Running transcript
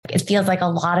it feels like a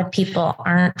lot of people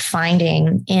aren't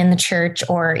finding in the church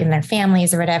or in their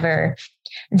families or whatever.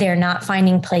 They're not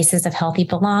finding places of healthy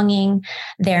belonging.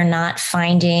 They're not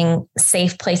finding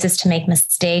safe places to make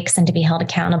mistakes and to be held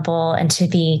accountable and to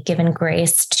be given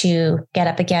grace to get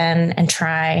up again and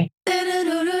try.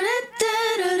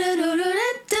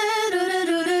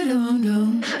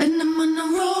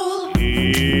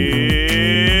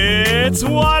 It's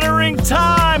watering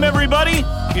time, everybody.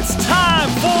 It's time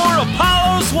for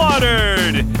Apollos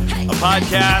Watered, a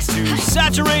podcast to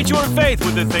saturate your faith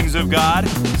with the things of God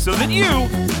so that you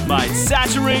might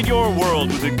saturate your world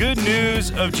with the good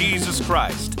news of Jesus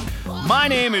Christ. My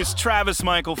name is Travis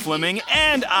Michael Fleming,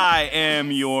 and I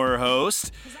am your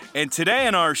host. And today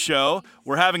on our show,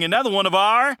 we're having another one of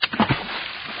our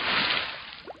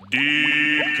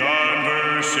Deep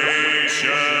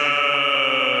Conversations.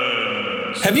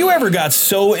 Have you ever got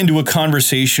so into a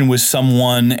conversation with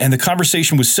someone and the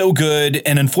conversation was so good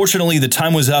and unfortunately the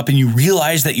time was up and you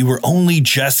realized that you were only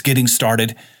just getting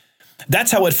started?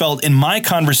 That's how it felt in my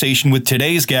conversation with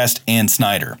today's guest, Ann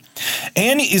Snyder.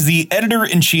 Ann is the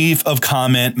editor-in-chief of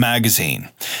Comment magazine.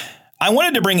 I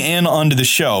wanted to bring Ann onto the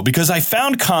show because I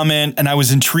found Comment and I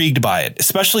was intrigued by it,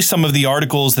 especially some of the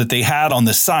articles that they had on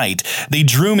the site. They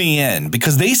drew me in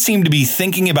because they seemed to be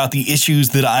thinking about the issues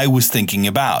that I was thinking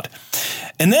about.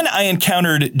 And then I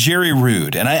encountered Jerry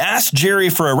Rude, and I asked Jerry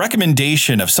for a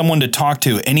recommendation of someone to talk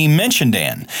to, and he mentioned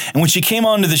Ann. And when she came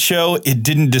onto the show, it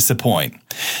didn't disappoint.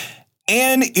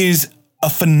 Ann is a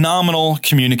phenomenal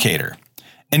communicator,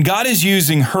 and God is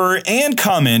using her and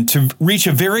Comment to reach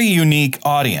a very unique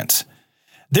audience.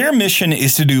 Their mission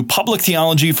is to do public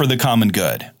theology for the common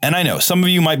good. And I know some of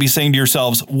you might be saying to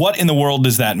yourselves, what in the world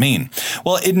does that mean?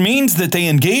 Well, it means that they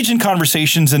engage in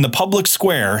conversations in the public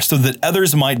square so that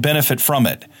others might benefit from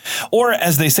it. Or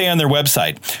as they say on their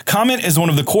website, Comment is one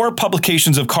of the core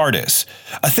publications of Cardis,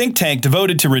 a think tank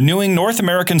devoted to renewing North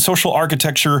American social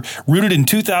architecture rooted in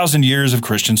 2,000 years of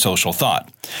Christian social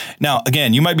thought. Now,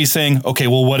 again, you might be saying, okay,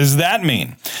 well, what does that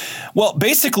mean? Well,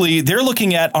 basically, they're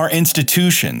looking at our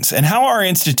institutions and how our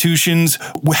institutions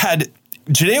had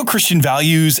Judeo-Christian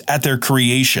values at their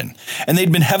creation, and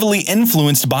they'd been heavily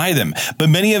influenced by them, but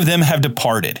many of them have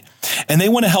departed. And they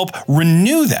want to help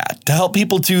renew that, to help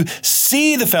people to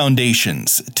see the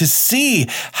foundations, to see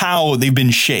how they've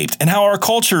been shaped, and how our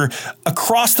culture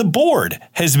across the board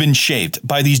has been shaped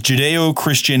by these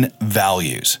Judeo-Christian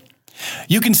values.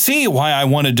 You can see why I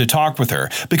wanted to talk with her,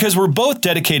 because we're both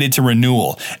dedicated to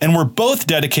renewal, and we're both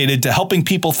dedicated to helping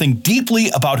people think deeply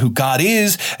about who God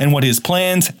is and what his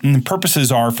plans and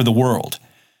purposes are for the world.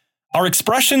 Our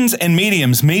expressions and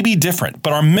mediums may be different,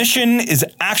 but our mission is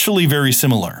actually very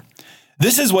similar.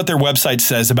 This is what their website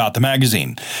says about the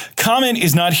magazine. Comment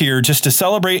is not here just to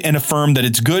celebrate and affirm that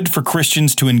it's good for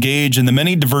Christians to engage in the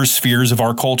many diverse spheres of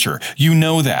our culture. You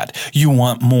know that. You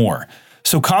want more.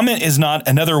 So Comment is not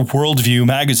another worldview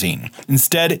magazine.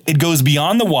 Instead, it goes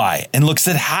beyond the why and looks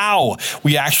at how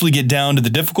we actually get down to the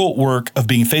difficult work of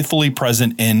being faithfully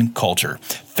present in culture.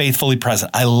 Faithfully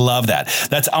present. I love that.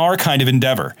 That's our kind of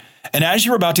endeavor. And as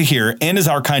you're about to hear, Ann is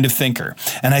our kind of thinker,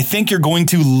 and I think you're going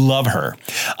to love her.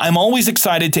 I'm always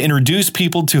excited to introduce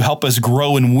people to help us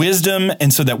grow in wisdom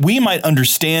and so that we might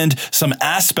understand some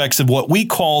aspects of what we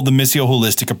call the Missio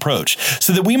Holistic approach,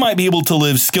 so that we might be able to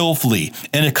live skillfully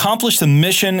and accomplish the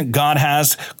mission God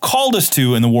has called us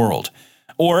to in the world.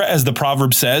 Or, as the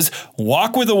proverb says,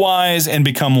 walk with the wise and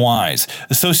become wise.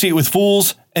 Associate with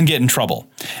fools and get in trouble.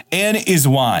 Ann is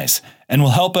wise and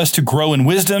will help us to grow in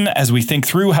wisdom as we think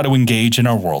through how to engage in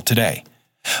our world today.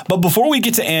 But before we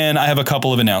get to Ann, I have a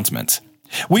couple of announcements.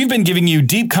 We've been giving you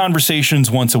deep conversations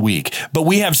once a week, but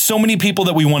we have so many people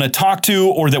that we want to talk to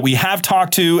or that we have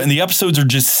talked to, and the episodes are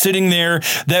just sitting there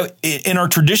that in our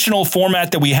traditional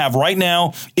format that we have right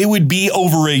now, it would be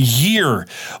over a year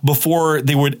before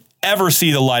they would ever see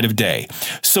the light of day.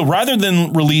 So rather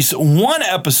than release one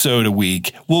episode a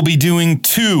week, we'll be doing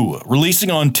two, releasing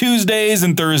on Tuesdays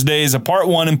and Thursdays, a part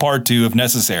 1 and part 2 if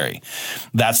necessary.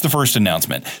 That's the first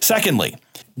announcement. Secondly,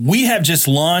 we have just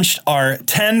launched our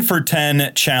 10 for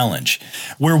 10 challenge,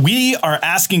 where we are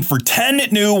asking for 10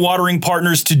 new watering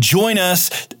partners to join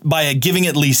us by giving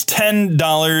at least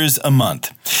 $10 a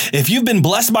month. If you've been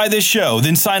blessed by this show,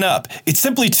 then sign up. It's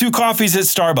simply 2 coffees at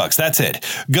Starbucks. That's it.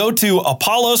 Go to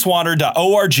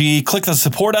apolloswater.org, click the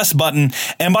support us button,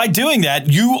 and by doing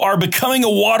that, you are becoming a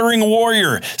watering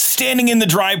warrior, standing in the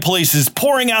dry places,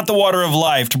 pouring out the water of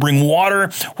life to bring water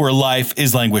where life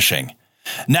is languishing.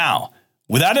 Now,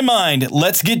 with that in mind,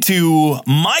 let's get to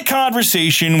my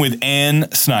conversation with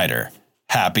Ann Snyder.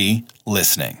 Happy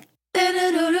listening. And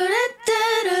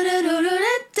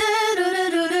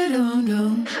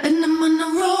I'm on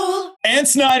a roll. Ann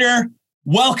Snyder,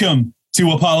 welcome to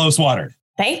Apollos Watered.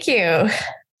 Thank you.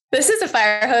 This is a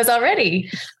fire hose already.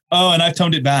 Oh, and I've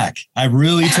toned it back. I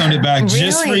really toned it back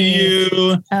just for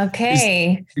you.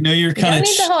 Okay. You know, you're kind of. You don't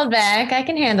need to hold back. I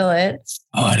can handle it.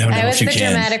 Oh, I don't know. I was the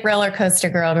dramatic roller coaster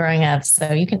girl growing up, so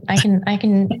I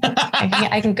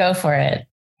can go for it.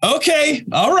 Okay.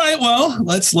 All right. Well,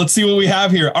 let's see what we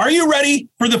have here. Are you ready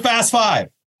for the Fast Five?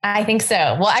 I think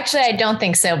so. Well, actually, I don't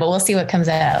think so, but we'll see what comes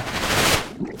out.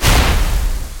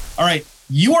 All right.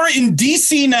 You are in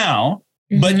DC now,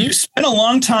 but you spent a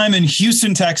long time in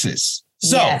Houston, Texas.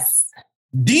 So, yes.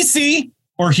 DC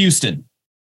or Houston?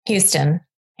 Houston,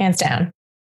 hands down.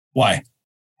 Why?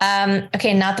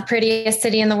 Okay, not the prettiest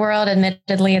city in the world.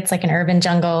 Admittedly, it's like an urban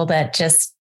jungle that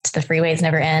just the freeways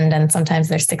never end, and sometimes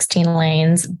there's 16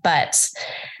 lanes. But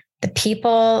the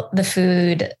people, the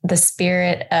food, the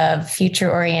spirit of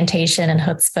future orientation and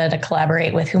chutzpah to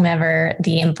collaborate with whomever,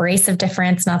 the embrace of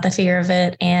difference, not the fear of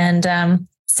it, and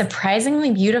surprisingly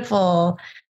beautiful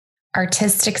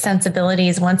artistic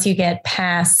sensibilities once you get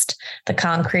past the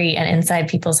concrete and inside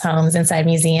people's homes, inside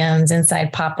museums,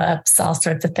 inside pop-ups, all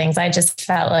sorts of things. I just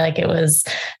felt like it was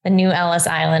the new Ellis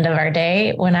Island of our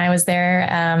day when I was there.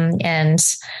 And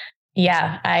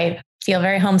yeah, I feel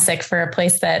very homesick for a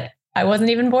place that I wasn't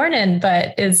even born in,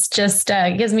 but it's just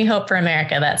gives me hope for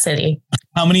America, that city.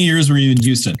 How many years were you in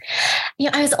Houston?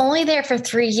 I was only there for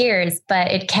 3 years,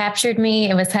 but it captured me.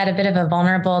 It had a bit of a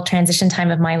vulnerable transition time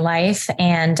of my life.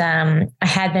 And I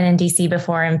had been in DC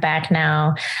before and back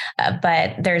now,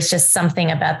 but there's just something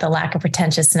about the lack of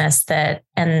pretentiousness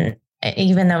and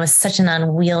even though it was such an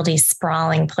unwieldy,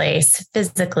 sprawling place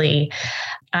physically,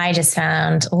 I just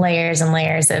found layers and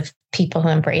layers of people who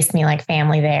embraced me like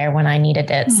family there when I needed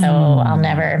it. So I'll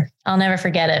never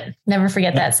forget it. Never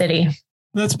forget that city.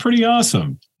 That's pretty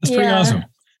awesome. That's pretty awesome.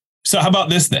 So how about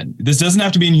this then? This doesn't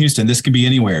have to be in Houston. This could be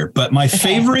anywhere. But my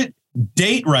favorite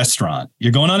date restaurant,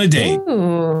 you're going on a date.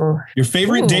 Ooh. Your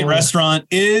favorite date restaurant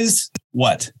is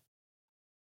what?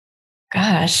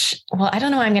 Gosh. Well, I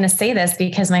don't know why I'm going to say this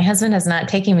because my husband is not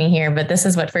taking me here, but this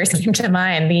is what first came to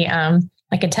mind. The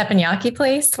like a teppanyaki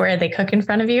place where they cook in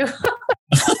front of you.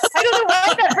 I don't know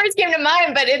why that first came to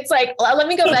mind, but it's like, well, let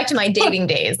me go back to my dating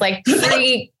days, like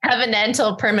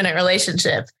pre-covenantal permanent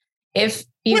relationship. If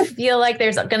you feel like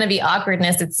there's going to be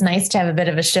awkwardness, it's nice to have a bit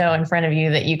of a show in front of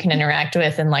you that you can interact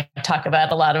with and like talk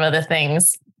about a lot of other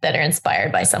things that are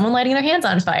inspired by someone lighting their hands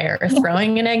on fire or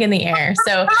throwing an egg in the air.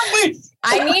 So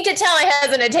I need to tell my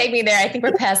husband to take me there. I think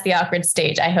we're past the awkward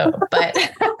stage, I hope. But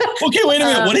okay, wait a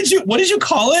minute. What did you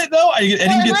call it though?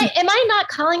 Am I not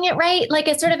calling it right? Like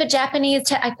it's sort of a Japanese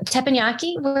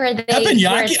teppanyaki where they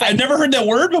teppanyaki? I've never heard that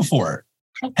word before.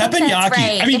 Teppanyaki.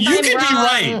 Right. I mean, you could be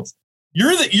right.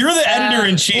 You're the editor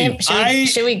in chief.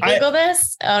 Should we Google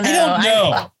this? Oh no, I don't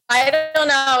know. I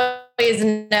don't always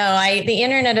know. The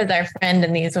internet is our friend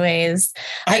in these ways.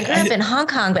 I grew up in Hong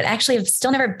Kong, but actually I've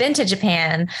still never been to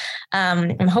Japan.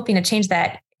 I'm hoping to change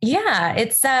that. Yeah,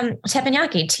 it's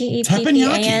teppanyaki.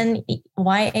 Teppanyaki.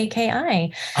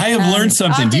 I have learned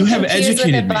something. You have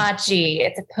educated me. Hibachi.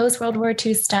 It's a post-World War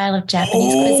II style of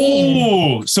Japanese cuisine.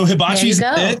 Oh, so hibachi's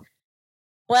it?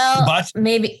 Well,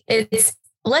 maybe it's.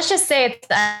 Let's just say it's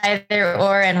either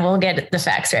or, and we'll get the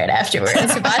facts right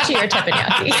afterwards. Hibachi or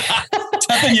teppanyaki?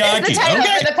 Teppanyaki. It's the title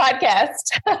for the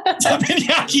podcast.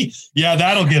 Teppanyaki. Yeah,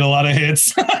 that'll get a lot of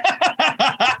hits.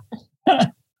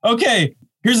 Okay,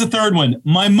 here's the third one.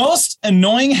 My most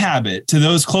annoying habit to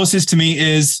those closest to me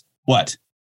is what?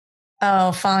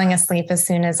 Oh, falling asleep as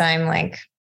soon as I'm like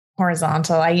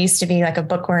horizontal. I used to be like a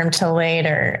bookworm till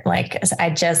later. Like as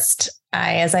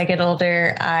I get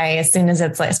older, as soon as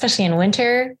it's like, especially in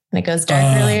winter and it goes dark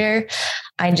earlier,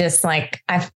 I just like,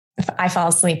 I fall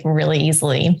asleep really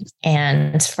easily.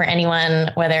 And for anyone,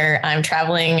 whether I'm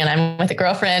traveling and I'm with a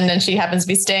girlfriend and she happens to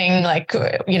be staying like,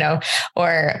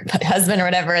 or husband or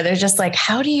whatever, they're just like,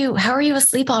 how are you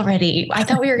asleep already? I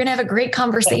thought we were going to have a great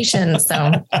conversation.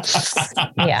 So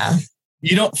yeah.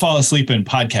 You don't fall asleep in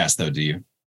podcasts though, do you?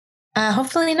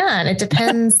 Hopefully not. It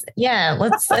depends. Yeah.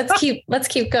 Let's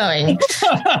keep going.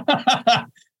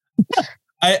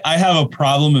 I have a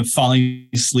problem of falling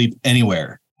asleep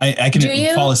anywhere. I can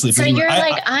fall asleep. So anywhere. You're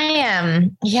like I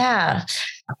am. Yeah.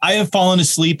 I have fallen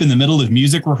asleep in the middle of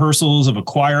music rehearsals of a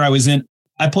choir I was in.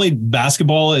 I played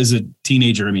basketball as a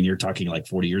teenager. I mean, you're talking like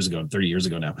 40 years ago, 30 years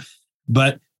ago now,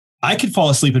 but I could fall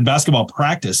asleep in basketball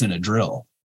practice in a drill.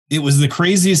 It was the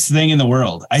craziest thing in the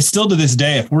world. I still to this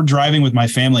day, if we're driving with my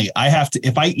family,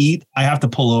 if I eat, I have to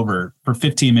pull over for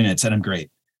 15 minutes and I'm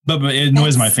great. But it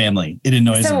annoys my family. It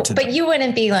annoys them. But you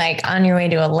wouldn't be like on your way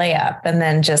to a layup and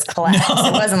then just collapse. No,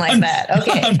 it wasn't like that.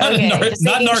 Okay.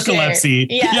 Not narcolepsy.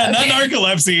 Sure. Yeah,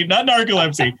 okay. Not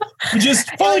narcolepsy. Just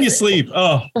falling asleep.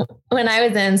 Oh. When I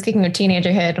was speaking of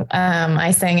teenagerhood, I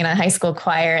sang in a high school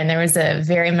choir, and there was a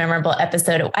very memorable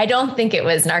episode. I don't think it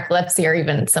was narcolepsy or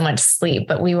even so much sleep,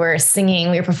 but we were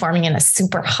performing in a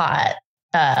super hot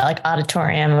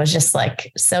auditorium. It was just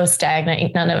like so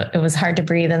stagnant. It was hard to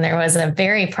breathe. And there was a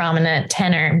very prominent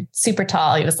tenor, super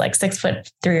tall. He was like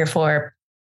 6'3" or 4.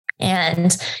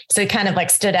 And so he kind of like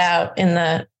stood out in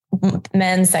the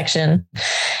men's section.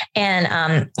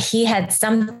 And he had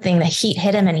something, the heat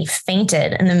hit him and he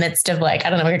fainted in the midst of like, I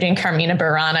don't know, we were doing Carmina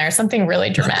Burana or something really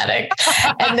dramatic.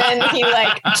 And then he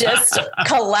like just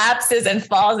collapses and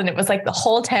falls. And it was like the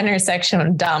whole tenor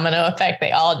section domino effect.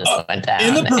 They all just went down.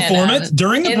 In the performance?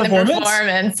 During the performance? The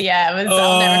performance, yeah. It was,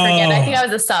 I'll never forget. I think I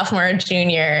was a sophomore or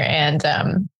junior.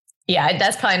 And yeah,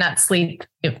 that's probably not sleep,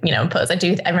 pose.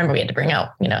 I remember we had to bring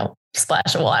out,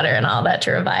 splash of water and all that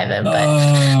to revive him. But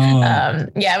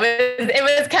yeah, it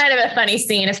was kind of a funny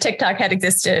scene. If TikTok had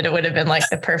existed, it would have been like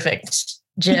the perfect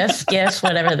GIF,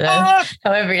 whatever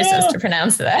however you're supposed to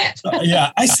pronounce that.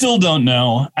 Yeah, I still don't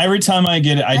know. Every time I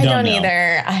get it, I don't know.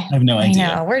 Either. I have no idea.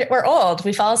 I know. We're old.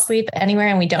 We fall asleep anywhere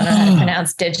and we don't know how to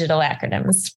pronounce digital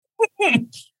acronyms.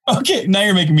 Okay, now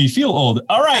you're making me feel old.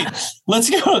 All right, let's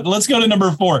go to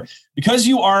number 4. Because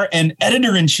you are an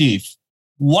editor-in-chief,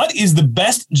 what is the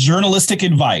best journalistic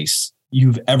advice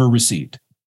you've ever received?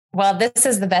 Well, this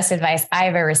is the best advice I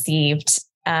ever received.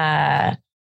 Although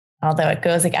it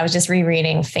goes like, I was just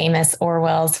rereading famous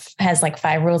Orwell's has like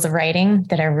 5 rules of writing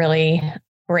that are really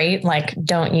great. Like,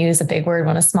 don't use a big word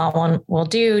when a small one will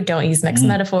do. Don't use mixed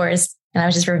metaphors. And I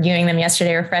was just reviewing them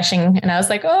yesterday, refreshing. And I was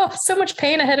like, oh, so much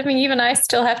pain ahead of me. Even I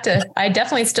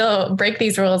definitely still break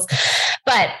these rules.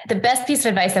 But the best piece of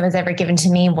advice that was ever given to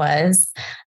me was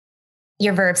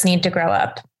your verbs need to grow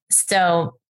up.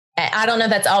 So I don't know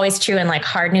if that's always true in like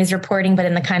hard news reporting, but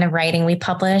in the kind of writing we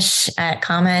publish at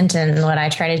Comment, and what I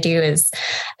try to do is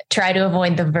try to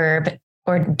avoid the verb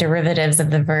or derivatives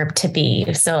of the verb to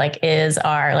be. So like is,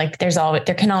 are, like there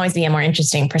can always be a more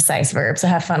interesting, precise verb. So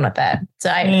have fun with that.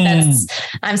 So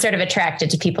I'm sort of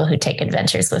attracted to people who take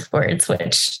adventures with words,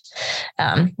 which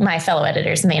my fellow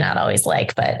editors may not always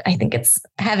like, but I think it's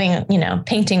having,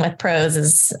 painting with prose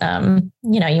is, you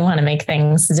want to make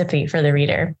things zippy for the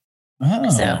reader.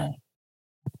 Oh. So.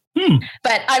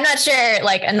 But I'm not sure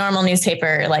like a normal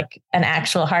newspaper, like an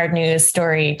actual hard news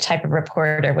story type of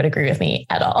reporter would agree with me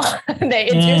at all.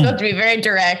 You're supposed to be very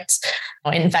direct.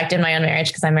 In fact, in my own marriage,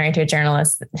 because I'm married to a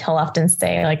journalist, he'll often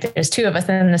say like, there's 2 of us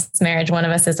in this marriage. One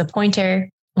of us is a pointer.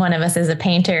 One of us is a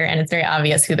painter, and it's very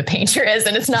obvious who the painter is,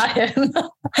 and it's not him. So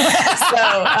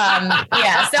I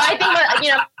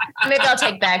think, maybe I'll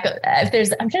take back I'm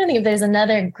trying to think if there's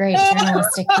another great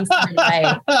journalistic piece of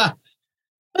advice.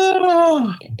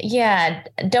 Yeah,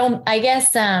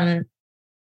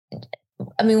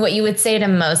 what you would say to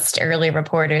most early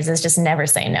reporters is just never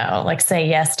say no. Like, say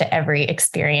yes to every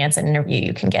experience and interview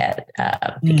you can get,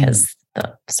 because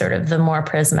the more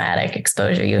prismatic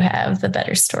exposure you have, the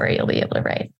better story you'll be able to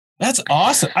write. That's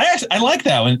awesome. I like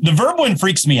that one. The verb one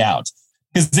freaks me out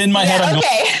because in my head,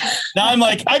 now I'm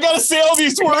like, I got to say all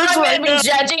these words right now.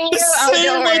 Judging you.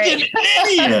 Don't like an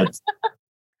idiot.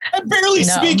 I barely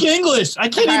speak English. I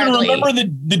can't even remember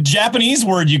the Japanese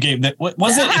word you gave. That what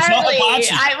was it? It's not hibachi.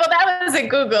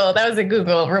 That was a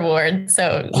Google reward,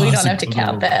 so we don't have to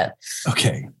count that.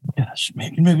 Okay. Gosh,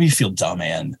 man, you made me feel dumb,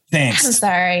 Ann. Thanks. I'm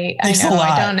sorry. Thanks a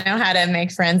lot. I don't know how to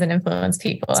make friends and influence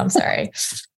people. I'm sorry.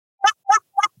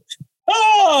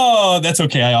 Oh, that's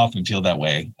okay. I often feel that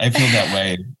way. I feel that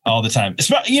way all the time.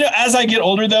 As I get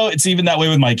older, though, it's even that way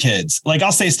with my kids. Like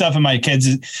I'll say stuff and my kids,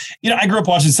 I grew up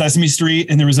watching Sesame Street,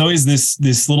 and there was always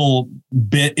this little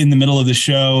bit in the middle of the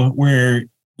show where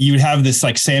you would have this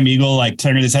like Sam Eagle, like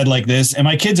turning his head like this. And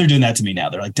my kids are doing that to me now.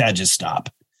 They're like, Dad, just stop.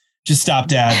 Just stop,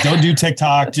 Dad. Don't do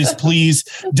TikTok. Just please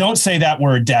don't say that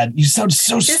word, Dad. You sound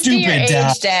so just stupid, be your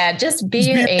Dad. Age, Dad. Just be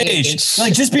your age.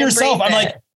 Like, just be yourself. I'm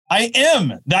like, I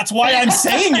am. That's why I'm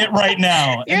saying it right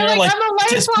now. You're like, I'm a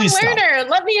lifelong learner.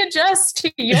 Let me adjust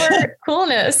to your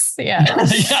coolness. Yeah.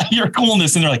 Yeah, your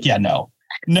coolness. And they're like, yeah, no,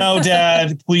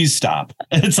 Dad, please stop.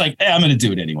 And it's like, hey, I'm going to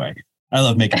do it anyway. I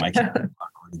love making my kids awkward.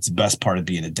 It's the best part of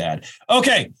being a dad.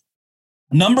 Okay.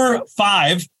 Number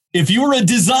 5, if you were a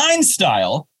design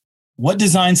style, what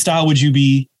design style would you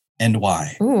be and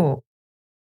why? Ooh.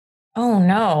 Oh,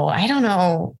 no. I don't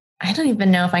know. I don't even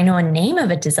know if I know a name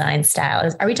of a design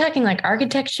style. Are we talking like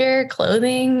architecture,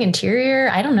 clothing, interior?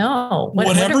 I don't know.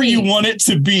 Whatever you want it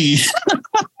to be.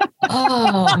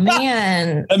 Oh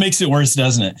man. That makes it worse,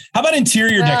 doesn't it? How about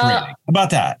interior decorating? How about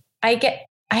that? I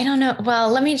don't know.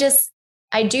 Well,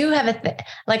 I do have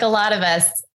like a lot of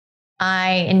us,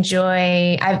 I'm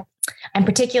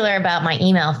particular about my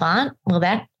email font. Well,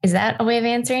 is that a way of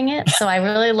answering it? So I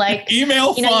really like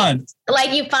email font.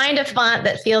 Like you find a font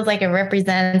that feels like it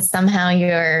represents somehow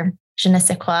your je ne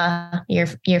sais quoi, your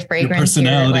fragrance,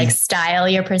 your like style,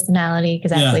 your personality.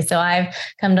 Exactly. Yeah. So I've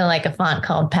come to like a font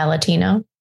called Palatino.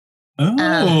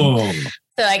 Oh.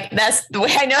 So like that's the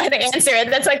way I know how to answer it.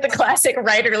 That's like the classic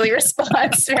writerly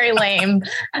response. Very lame.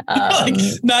 Like,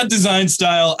 not design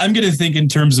style. I'm going to think in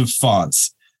terms of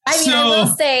fonts. I mean, I will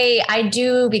say I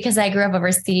do, because I grew up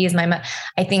overseas.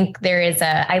 I think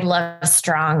I love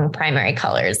strong primary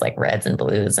colors like reds and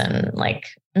blues, and like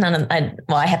I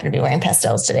happen to be wearing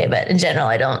pastels today, but in general,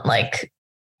 I don't like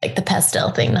the pastel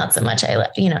thing. Not so much.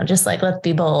 Just like, let's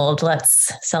be bold.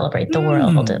 Let's celebrate the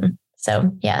world. And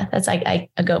so, yeah, that's, I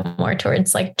go more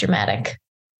towards like dramatic.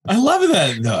 I love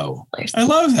that though. I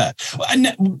love that.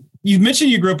 You mentioned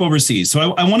you grew up overseas.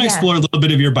 So I want to explore a little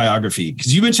bit of your biography,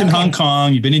 because you mentioned Hong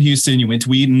Kong, you've been in Houston, you went to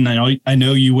Wheaton. I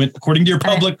know you went, according to your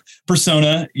public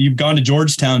persona, you've gone to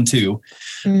Georgetown too.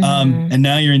 And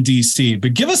now you're in DC,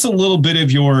 but give us a little bit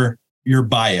of your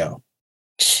bio.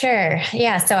 Sure.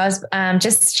 Yeah. So I was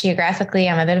just geographically,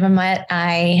 I'm a bit of a mutt.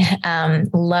 I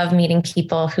love meeting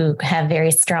people who have very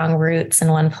strong roots in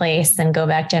one place and go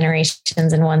back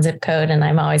generations in one zip code. And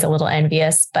I'm always a little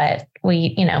envious, but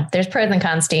there's pros and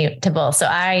cons to both. So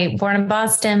I born in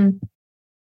Boston.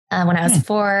 When I was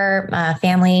 4,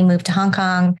 family moved to Hong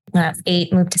Kong. When I was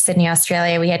 8, moved to Sydney,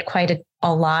 Australia. We had quite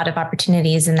a lot of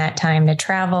opportunities in that time to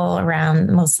travel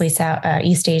around mostly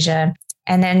East Asia.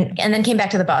 And then came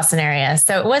back to the Boston area.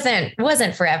 So it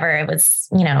wasn't forever. It was,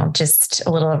 just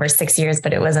a little over 6 years,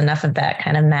 but it was enough of that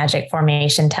kind of magic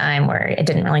formation time where it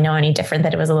didn't really know any different,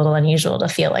 that it was a little unusual to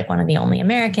feel like one of the only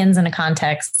Americans in a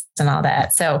context and all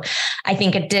that. So I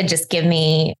think it did just give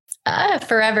me a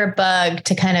forever bug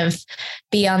to kind of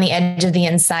be on the edge of the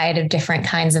inside of different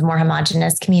kinds of more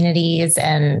homogenous communities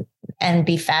and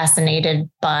be fascinated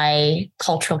by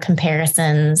cultural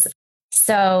comparisons.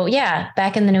 So yeah,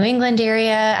 back in the New England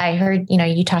area, I heard,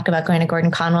 you talk about going to Gordon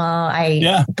Conwell.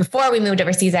 Before we moved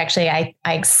overseas, actually,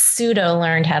 I pseudo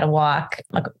learned how to walk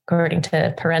according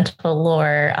to parental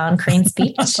lore on Crane's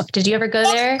Beach. Did you ever go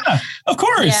there? Yeah, of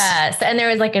course. Yes. And there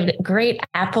was like a great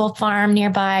apple farm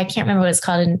nearby. I can't remember what it's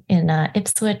called in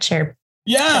Ipswich or.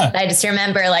 Yeah. I just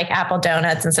remember like apple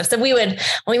donuts and stuff. So when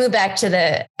we moved back to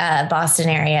the Boston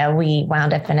area, we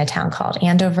wound up in a town called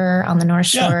Andover on the North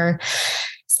Shore.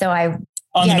 So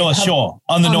on the North Shore.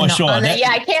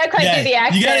 I can't quite do the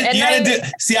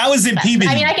accent. I was in Peabody.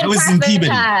 I mean, I can was in Peabody.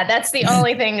 That's the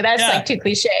only thing that's like too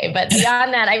cliche. But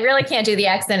beyond that, I really can't do the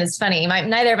accent. It's funny.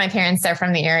 Neither of my parents are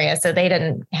from the area, so they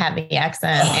didn't have the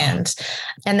accent.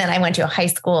 And then I went to a high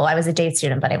school. I was a day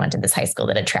student, but I went to this high school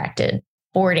that attracted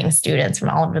boarding students from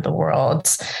all over the world.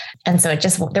 And so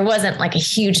there wasn't like a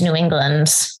huge New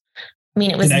England. I mean,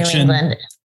 it was New England.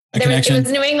 It was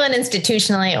New England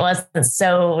institutionally. It wasn't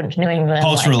so New England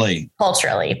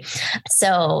culturally.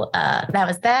 So that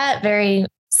was that. Very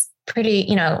pretty,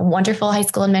 wonderful high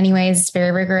school in many ways.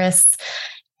 Very rigorous,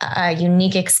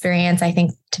 unique experience, I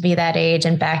think, to be that age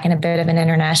and back in a bit of an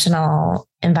international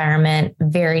environment.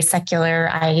 Very secular.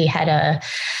 I had a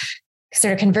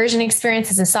sort of conversion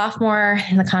experience as a sophomore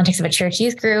in the context of a church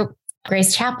youth group.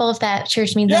 Grace Chapel, if that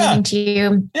church means anything to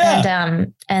you. Yeah.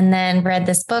 And then read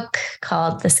this book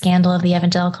called The Scandal of the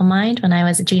Evangelical Mind when I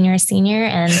was a junior or senior,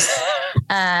 and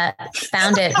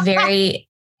found it very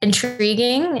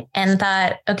intriguing and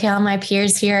thought, okay, all my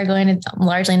peers here are going to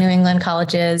largely New England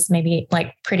colleges, maybe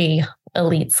like pretty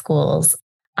elite schools.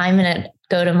 I'm going to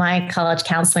go to my college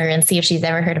counselor and see if she's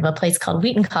ever heard of a place called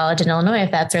Wheaton College in Illinois,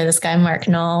 if that's where this guy Mark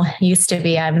Knoll used to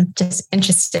be. I'm just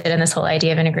interested in this whole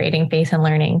idea of integrating faith and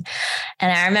learning.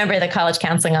 And I remember the college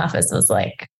counseling office was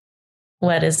like,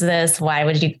 what is this? Why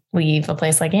would you leave a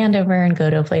place like Andover and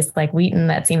go to a place like Wheaton?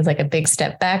 That seems like a big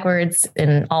step backwards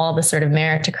in all the sort of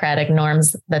meritocratic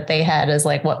norms that they had as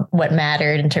like what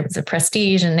mattered in terms of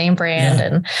prestige and name brand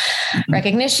and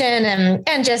recognition.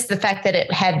 And just the fact that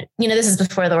it had, this is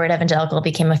before the word evangelical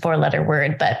became a 4-letter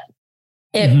word, but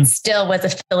it still was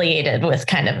affiliated with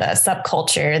kind of a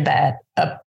subculture that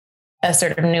a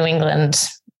sort of New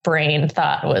England brain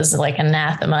thought was like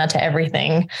anathema to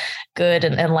everything good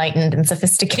and enlightened and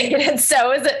sophisticated.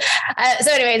 So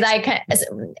anyways, I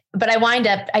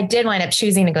did wind up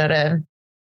choosing to go to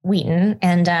Wheaton.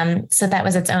 And so that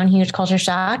was its own huge culture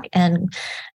shock. And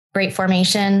great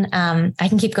formation. I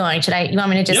can keep going. You want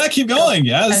me to just? Yeah, keep going.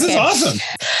 Yeah, this is awesome.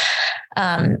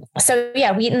 So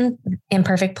yeah, Wheaton,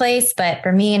 imperfect place, but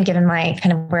for me and given my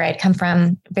kind of where I'd come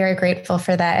from, very grateful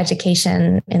for that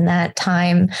education in that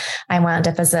time. I wound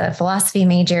up as a philosophy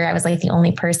major. I was like the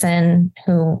only person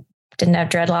who didn't have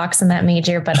dreadlocks in that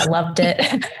major, but I loved it.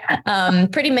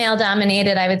 Pretty male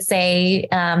dominated, I would say.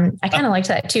 I kind of liked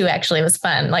that too. Actually, it was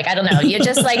fun. Like, I don't know, you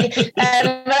just like, but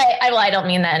I don't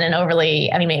mean that in an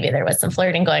overly, I mean, maybe there was some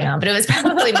flirting going on, but it was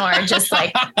probably more just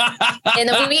like in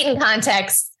the Wheaton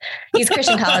context, these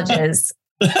Christian colleges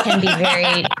can be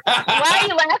very, why are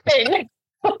you laughing?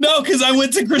 No, because I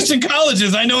went to Christian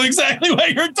colleges. I know exactly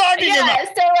what you're talking about.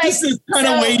 So like, this is kind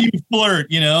of way you flirt,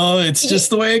 it's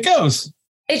just the way it goes.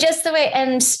 It's just the way.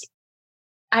 And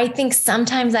I think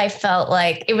sometimes I felt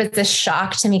like it was a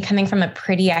shock to me coming from a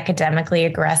pretty academically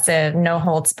aggressive, no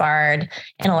holds barred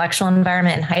intellectual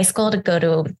environment in high school to go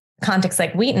to context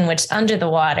like Wheaton, which under the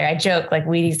water, I joke like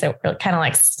Wheaties are kind of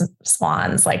like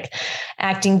swans, like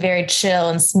acting very chill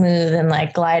and smooth and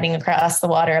like gliding across the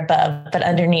water above, but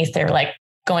underneath they're like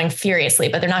going furiously,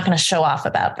 but they're not going to show off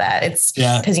about that. It's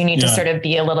because you need to sort of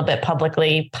be a little bit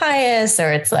publicly pious,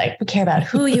 or it's like, we care about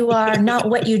who you are, not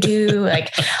what you do,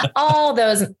 like all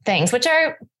those things, which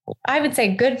are, I would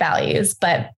say, good values,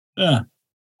 but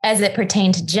as it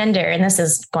pertained to gender, and this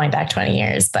is going back 20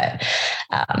 years, but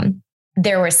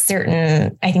there were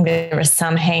I think there was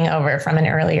some hangover from an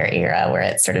earlier era where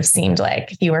it sort of seemed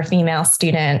like if you were a female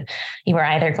student, you were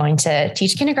either going to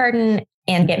teach kindergarten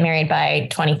and get married by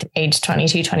age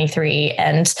 22, 23,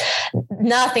 and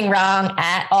nothing wrong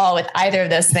at all with either of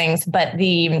those things. But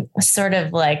the sort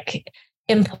of like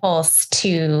impulse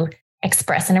to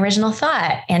express an original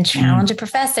thought and challenge a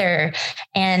professor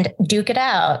and duke it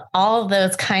out, all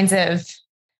those kinds of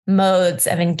modes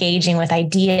of engaging with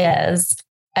ideas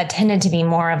tended to be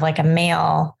more of like a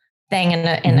male thing in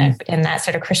that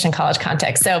sort of Christian college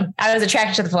context. So I was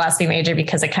attracted to the philosophy major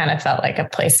because it kind of felt like a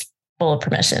place full of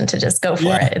permission to just go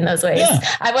for it in those ways. Yeah.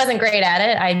 I wasn't great at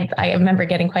it. I remember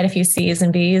getting quite a few C's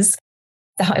and B's.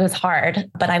 So it was hard,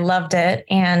 but I loved it.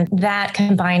 And that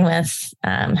combined with,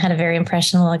 had a very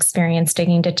impressionable experience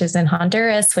digging ditches in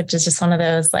Honduras, which is just one of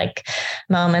those like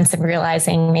moments of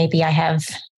realizing maybe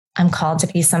I'm called to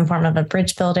be some form of a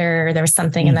bridge builder. There was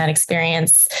something in that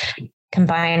experience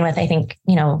combined with, I think,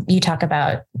 you talk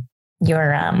about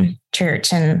your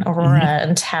church in Aurora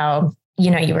and how,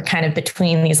 you were kind of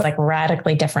between these like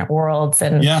radically different worlds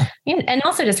and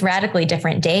also just radically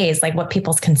different days, like what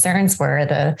people's concerns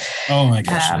were, oh my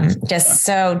gosh, just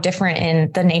so different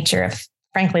in the nature of,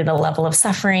 frankly, the level of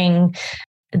suffering,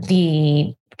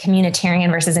 the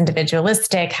communitarian versus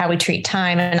individualistic, how we treat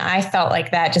time. And I felt like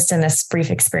that just in this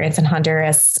brief experience in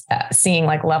Honduras, seeing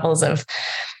like levels of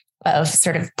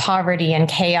sort of poverty and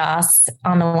chaos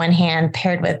on the one hand,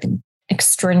 paired with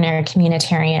extraordinary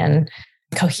communitarian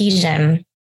cohesion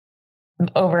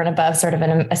over and above sort of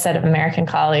a set of American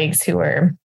colleagues who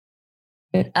were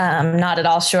not at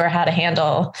all sure how to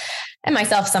handle, and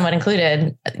myself somewhat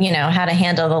included, how to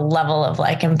handle the level of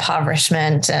like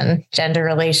impoverishment and gender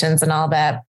relations and all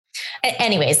that.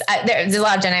 Anyways, there's a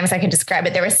lot of dynamics I could describe,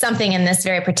 but there was something in this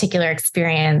very particular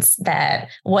experience that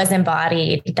was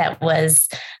embodied, that was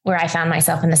where I found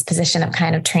myself in this position of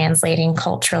kind of translating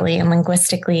culturally and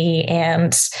linguistically.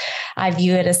 And I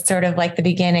view it as sort of like the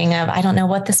beginning of, I don't know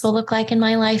what this will look like in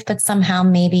my life, but somehow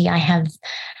maybe I've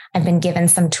been given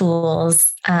some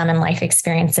tools and life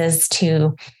experiences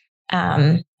to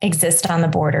exist on the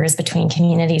borders between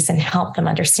communities and help them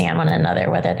understand one another,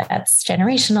 whether that's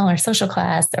generational or social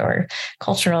class or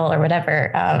cultural or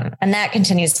whatever. And that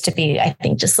continues to be, I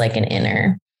think, just like an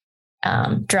inner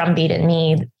drumbeat in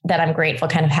me that I'm grateful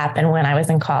kind of happened when I was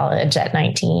in college at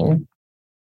 19,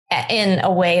 in a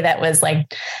way that was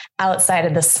like outside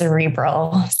of the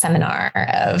cerebral seminar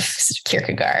of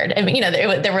Kierkegaard. I mean,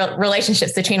 there were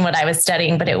relationships between what I was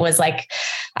studying, but it was like,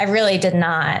 I really did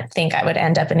not think I would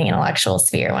end up in the intellectual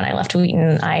sphere when I left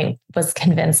Wheaton. I was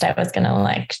convinced I was going to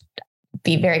like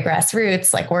be very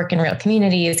grassroots, like work in real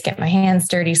communities, get my hands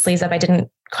dirty, sleeves up. I didn't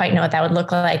quite know what that would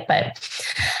look like,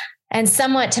 and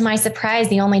somewhat to my surprise,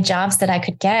 the only jobs that I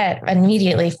could get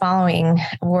immediately following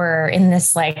were in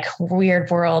this like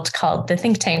weird world called the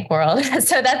think tank world.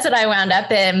 So that's what I wound up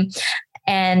in.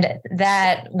 And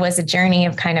that was a journey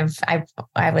of kind of,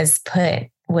 I was put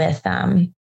with,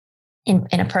 in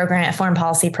a program, a foreign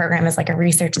policy program, as like a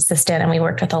research assistant. And we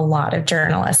worked with a lot of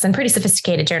journalists and pretty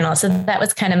sophisticated journalists. So that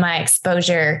was kind of my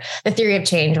exposure. The theory of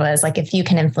change was like, if you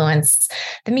can influence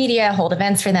the media, hold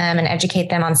events for them and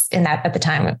educate them on, in that at the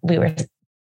time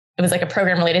it it was like a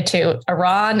program related to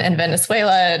Iran and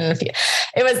Venezuela. And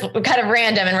it was kind of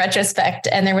random in retrospect.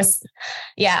 And I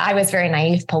was very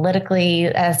naive politically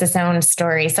as its own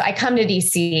story. So I come to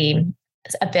DC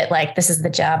a bit like, this is the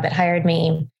job that hired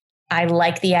me. I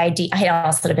like the idea. I had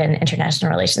also been an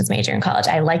international relations major in college.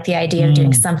 I like the idea of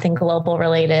doing something global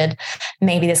related.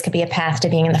 Maybe this could be a path to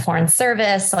being in the foreign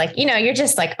service. Like, you're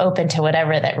just like open to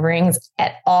whatever that rings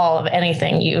at all of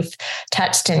anything you've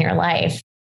touched in your life.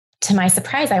 To my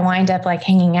surprise, I wind up like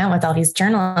hanging out with all these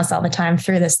journalists all the time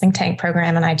through this think tank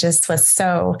program. And I just was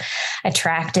so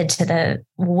attracted to the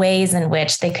ways in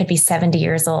which they could be 70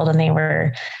 years old and they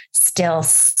were still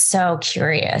so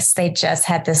curious. They just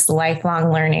had this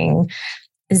lifelong learning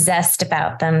zest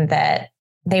about them that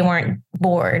they weren't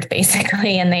bored,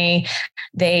 basically. And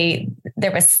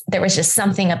there was just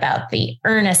something about the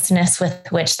earnestness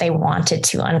with which they wanted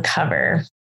to uncover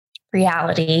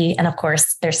reality. And of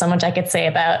course, there's so much I could say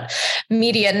about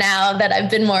media now that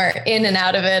I've been more in and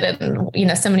out of it.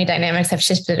 And, so many dynamics have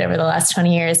shifted over the last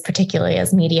 20 years, particularly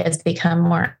as media has become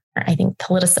more, I think,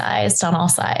 politicized on all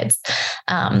sides.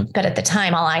 But at the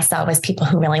time, all I saw was people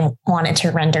who really wanted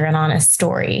to render an honest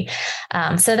story.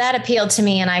 So that appealed to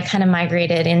me. And I kind of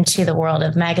migrated into the world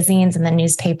of magazines and the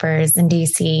newspapers in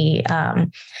DC,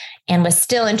 and was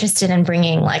still interested in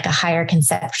bringing like a higher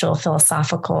conceptual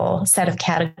philosophical set of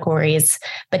categories,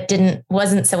 but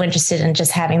wasn't so interested in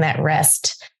just having that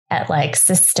rest at like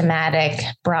systematic,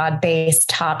 broad-based,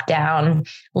 top-down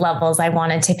levels. I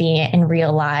wanted to be in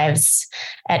real lives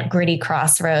at gritty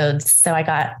crossroads. So I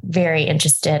got very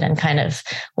interested in kind of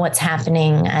what's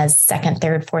happening as second,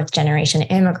 third, fourth generation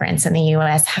immigrants in the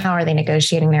US. How are they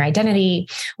negotiating their identity?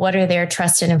 What are their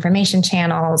trusted information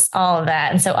channels? All of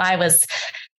that. And so I was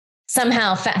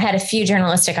somehow had a few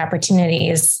journalistic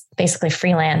opportunities, basically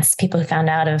freelance, people who found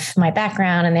out of my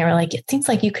background. And they were like, it seems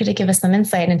like you could give us some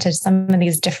insight into some of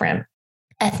these different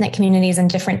ethnic communities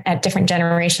and at different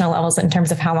generational levels in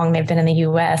terms of how long they've been in the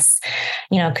US.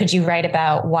 Could you write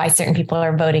about why certain people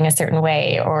are voting a certain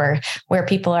way, or where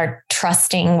people are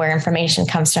trusting where information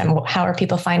comes from? How are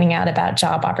people finding out about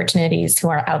job opportunities who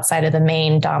are outside of the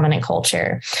main dominant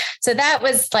culture? So that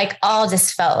was like, all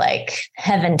just felt like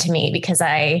heaven to me, because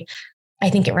I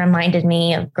think it reminded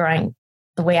me of growing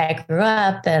the way I grew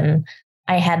up. And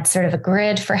I had sort of a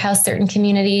grid for how certain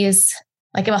communities,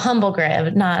 like a humble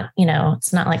grid, not,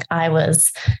 it's not like I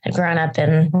had grown up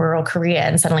in rural Korea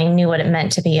and suddenly knew what it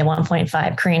meant to be a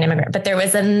 1.5 Korean immigrant, but there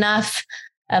was enough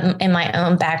in my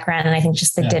own background. And I think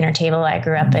just the dinner table I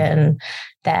grew up in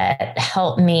that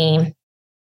helped me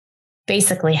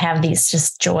basically have these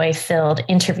just joy-filled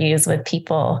interviews with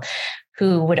people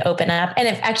who would open up. And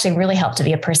it actually really helped to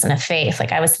be a person of faith.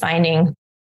 Like I was finding,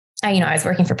 I was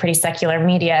working for pretty secular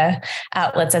media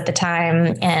outlets at the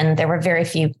time, and there were very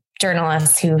few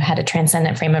journalists who had a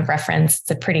transcendent frame of reference.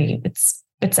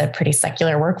 It's a pretty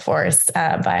secular workforce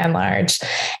by and large.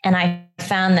 And I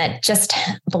found that just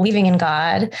believing in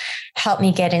God helped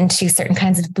me get into certain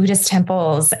kinds of Buddhist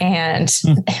temples and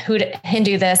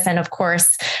Hindu this. And of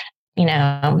course,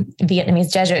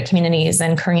 Vietnamese Jesuit communities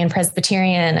and Korean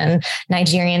Presbyterian and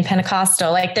Nigerian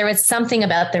Pentecostal. Like there was something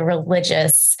about the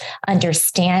religious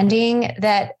understanding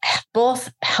that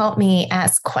both helped me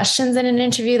ask questions in an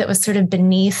interview that was sort of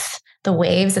beneath the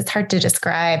waves. It's hard to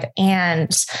describe.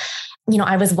 And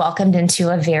I was welcomed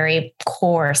into a very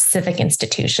core civic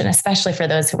institution, especially for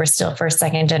those who were still first,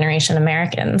 second generation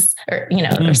Americans, or,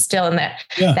 are still in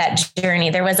that journey.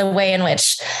 There was a way in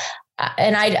which,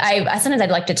 and I sometimes I'd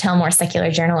like to tell more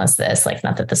secular journalists this, like,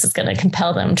 not that this is going to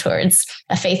compel them towards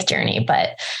a faith journey,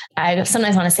 but I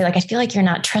sometimes want to say, like, I feel like you're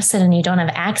not trusted and you don't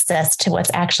have access to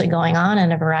what's actually going on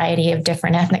in a variety of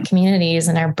different ethnic communities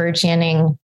and our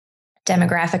burgeoning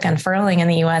demographic unfurling in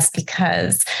the US,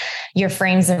 because your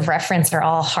frames of reference are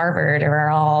all Harvard or are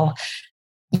all,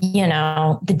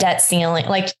 the debt ceiling.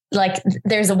 Like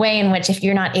there's a way in which if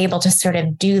you're not able to sort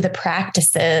of do the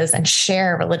practices and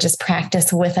share religious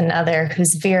practice with another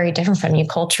who's very different from you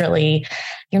culturally,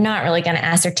 you're not really going to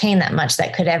ascertain that much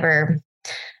that could ever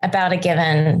about a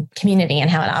given community and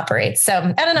how it operates. So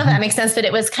I don't know if that makes sense, but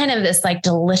it was kind of this like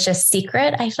delicious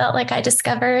secret I felt like I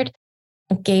discovered.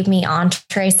 It gave me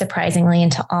entree, surprisingly,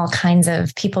 into all kinds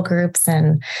of people groups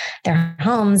and their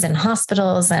homes and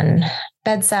hospitals and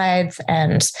bedsides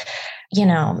and,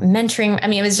 mentoring. I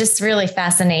mean, it was just really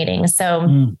fascinating.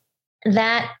 So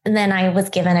that, then I was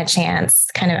given a chance,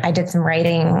 I did some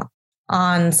writing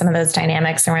on some of those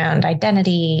dynamics around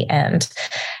identity and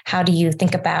how do you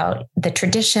think about the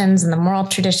traditions and the moral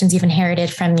traditions you've inherited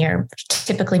from your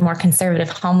typically more conservative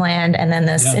homeland, and then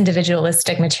this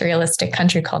individualistic, materialistic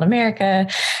country called America.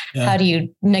 How do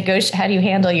you negotiate? How do you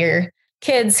handle your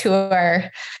kids who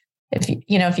are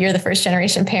if you're the first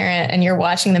generation parent and you're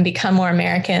watching them become more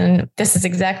American, this is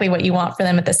exactly what you want for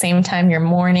them. At the same time, you're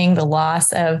mourning the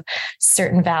loss of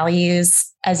certain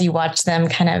values as you watch them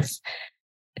kind of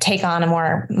take on a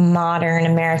more modern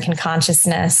American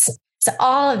consciousness. So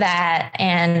all of that.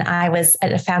 And I was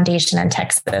at a foundation in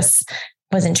Texas,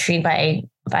 was intrigued by,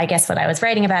 I guess, what I was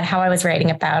writing about, how I was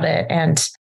writing about it, and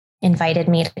invited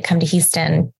me to come to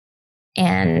Houston.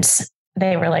 And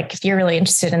they were like, if you're really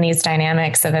interested in these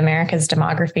dynamics of America's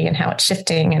demography and how it's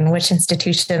shifting and which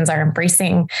institutions are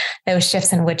embracing those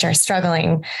shifts and which are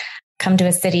struggling, come to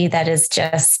a city that is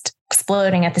just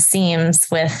exploding at the seams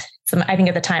with some, I think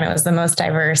at the time it was the most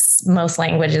diverse, most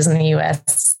languages in the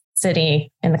US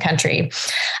city in the country,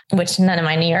 which none of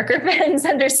my New Yorker friends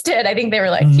understood. I think they were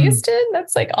like, Houston,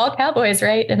 that's like all cowboys,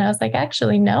 right? And I was like,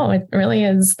 actually, no, it really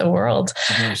is the world.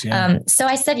 So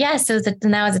I said, yes.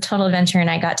 And that was a total adventure. And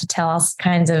I got to tell all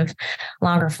kinds of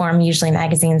longer form, usually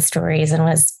magazine stories, and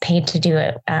was paid to do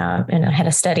it. And I had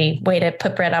a steady way to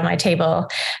put bread on my table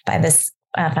by this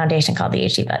foundation called the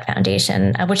H.G. Butt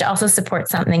Foundation, which also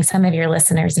supports something some of your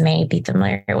listeners may be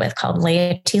familiar with called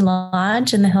Laity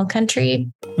Lodge in the Hill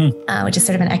Country, which is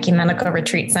sort of an ecumenical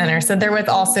retreat center. So there was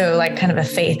also like kind of a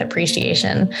faith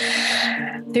appreciation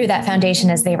through that foundation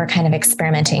as they were kind of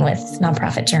experimenting with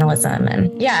nonprofit journalism.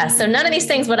 And yeah, so none of these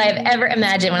things would I have ever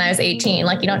imagined when I was 18.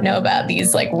 Like, you don't know about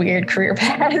these like weird career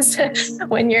paths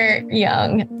when you're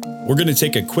young. We're going to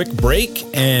take a quick break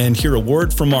and hear a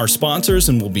word from our sponsors,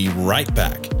 and we'll be right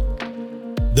back.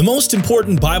 The most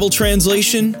important Bible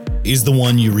translation is the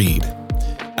one you read.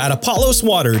 At Apollos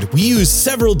Watered, we use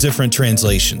several different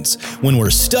translations when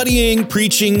we're studying,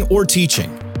 preaching, or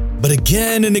teaching. But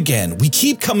again and again, we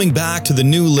keep coming back to the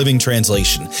New Living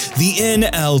Translation, the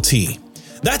NLT.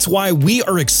 That's why we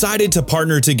are excited to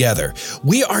partner together.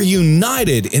 We are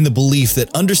united in the belief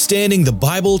that understanding the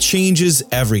Bible changes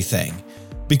everything.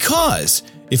 Because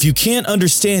if you can't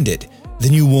understand it,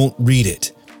 then you won't read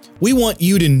it. We want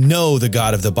you to know the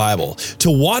God of the Bible,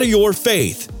 to water your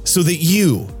faith so that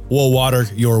you will water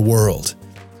your world.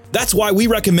 That's why we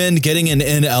recommend getting an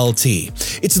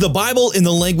NLT. It's the Bible in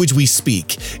the language we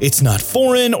speak. It's not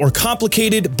foreign or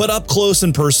complicated, but up close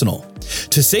and personal.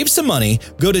 To save some money,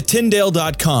 go to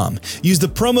Tyndale.com. Use the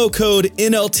promo code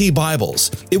NLT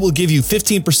Bibles. It will give you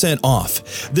 15%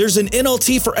 off. There's an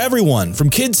NLT for everyone, from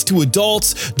kids to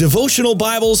adults, devotional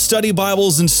Bibles, study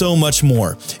Bibles, and so much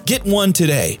more. Get one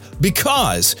today,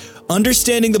 because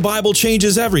understanding the Bible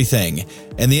changes everything,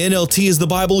 and the NLT is the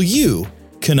Bible you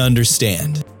can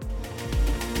understand.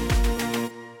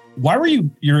 Why were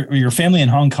your family in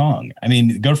Hong Kong? I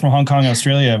mean, go from Hong Kong,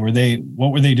 Australia.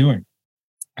 What were they doing?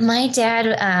 My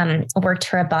dad worked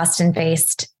for a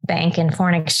Boston-based bank in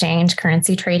foreign exchange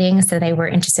currency trading. So they were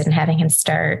interested in having him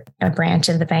start a branch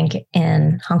of the bank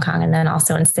in Hong Kong and then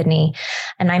also in Sydney.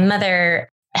 And my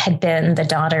mother had been the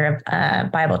daughter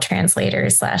of Bible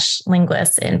translators /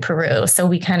 linguists in Peru. So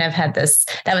we kind of had this,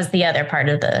 that was the other part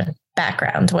of the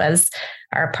background, was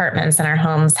our apartments and our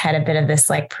homes had a bit of this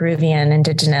like Peruvian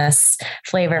indigenous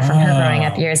flavor from her growing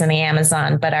up years in the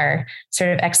Amazon, but our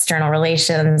sort of external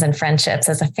relations and friendships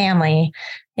as a family,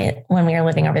 when we were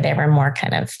living over there, were more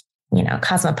kind of,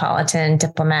 cosmopolitan,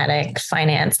 diplomatic,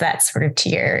 finance, that sort of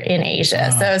tier in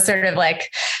Asia. So sort of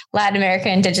like Latin America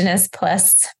indigenous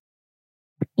plus,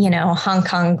 Hong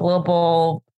Kong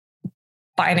global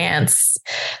finance.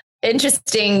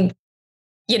 Interesting.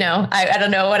 I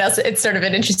don't know what else. It's sort of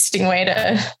an interesting way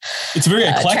to. It's very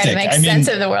eclectic. Try to make sense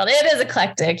of the world. It is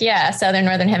eclectic. Yeah. Southern,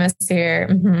 Northern Hemisphere.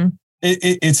 Mm-hmm.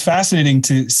 It's fascinating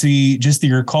to see just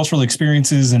your cultural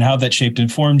experiences and how that shaped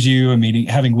and formed you. I mean,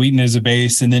 having Wheaton as a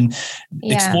base and then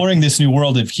exploring this new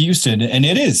world of Houston. And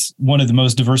it is one of the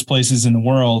most diverse places in the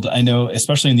world. I know,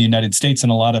 especially in the United States,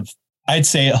 and I'd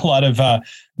say a lot of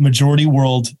majority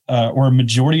world or a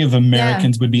majority of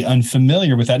Americans would be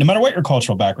unfamiliar with that, no matter what your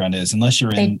cultural background is, unless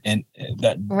you're in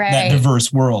that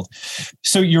diverse world.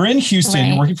 So you're in Houston,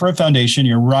 you're working for a foundation,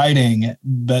 you're writing,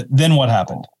 but then what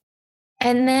happened?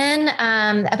 And then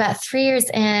about 3 years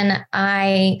in,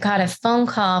 I got a phone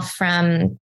call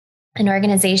from an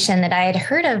organization that I had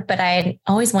heard of, but I had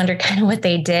always wondered kind of what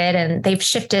they did. And they've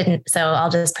shifted. So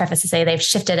I'll just preface to say they've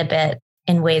shifted a bit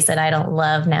in ways that I don't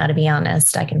love now, to be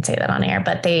honest. I can say that on air,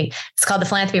 but it's called the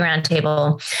Philanthropy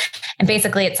Roundtable. And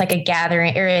basically it's like a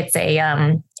gathering, or it's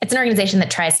an organization that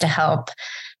tries to help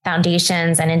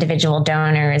foundations and individual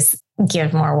donors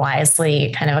give more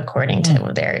wisely, kind of according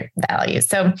to their values.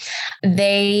 So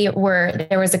there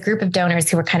was a group of donors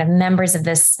who were kind of members of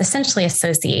this essentially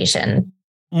association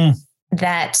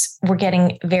that were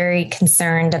getting very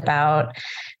concerned about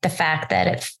the fact that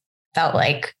it felt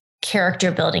like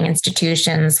character building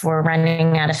institutions were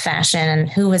running out of fashion, and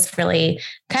who was really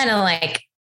kind of like,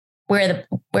 where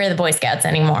are the Boy Scouts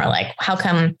anymore? Like, how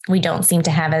come we don't seem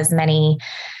to have as many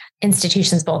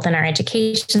institutions, both in our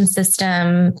education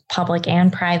system, public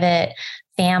and private,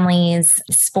 families,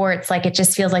 sports? Like, it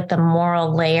just feels like the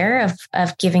moral layer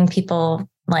of giving people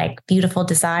like beautiful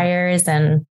desires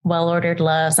and well-ordered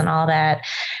loves and all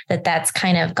that's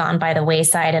kind of gone by the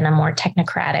wayside in a more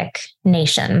technocratic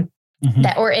nation. Mm-hmm.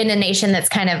 That, or in a nation that's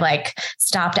kind of like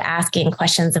stopped asking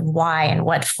questions of why and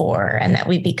what for, and that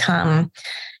we become,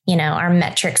 our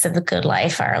metrics of the good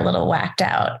life are a little whacked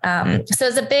out. So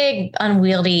it's a big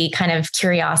unwieldy kind of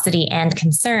curiosity and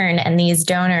concern. And these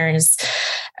donors,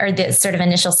 or the sort of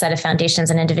initial set of foundations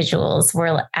and individuals,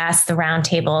 were asked the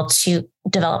roundtable to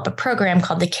develop a program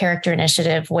called the Character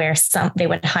Initiative, where they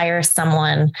would hire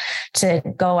someone to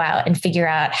go out and figure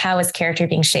out how is character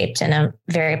being shaped in a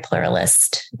very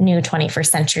pluralist new 21st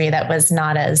century that was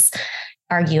not as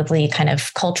arguably kind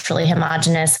of culturally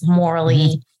homogenous,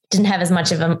 morally, didn't have as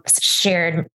much of a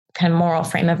shared kind of moral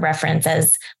frame of reference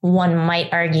as one might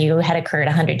argue had occurred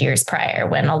 100 years prior,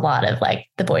 when a lot of like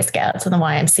the Boy Scouts and the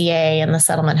YMCA and the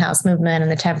Settlement House movement and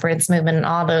the temperance movement and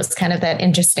all those kind of that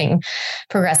interesting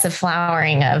progressive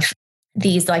flowering of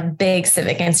these like big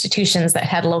civic institutions that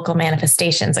had local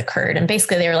manifestations occurred. And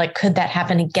basically they were like, could that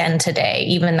happen again today,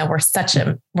 even though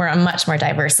we're a much more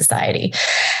diverse society?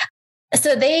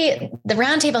 So the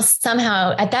roundtable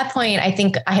somehow, at that point, I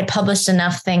think I had published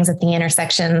enough things at the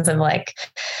intersections of like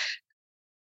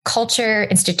culture,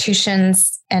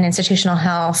 institutions and institutional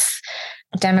health,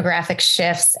 demographic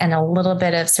shifts, and a little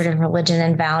bit of sort of religion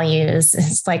and values.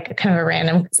 It's like kind of a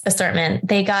random assortment.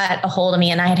 They got a hold of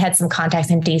me, and I had some contacts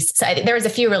in DC. So there was a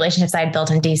few relationships I had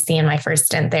built in DC in my first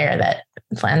stint there, that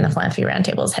the Philanthropy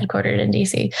Roundtable is headquartered in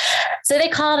DC. So they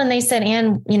called and they said,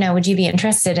 Anne, would you be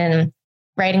interested in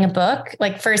writing a book?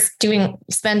 Like, first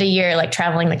spend a year like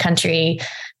traveling the country,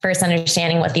 first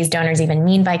understanding what these donors even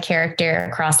mean by character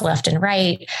across left and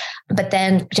right, but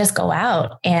then just go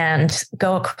out and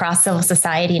go across civil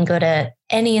society and go to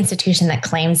any institution that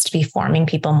claims to be forming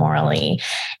people morally,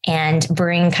 and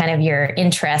bring kind of your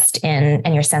interest in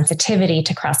and your sensitivity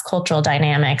to cross-cultural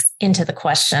dynamics into the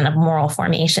question of moral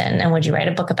formation. And would you write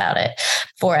a book about it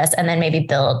for us? And then maybe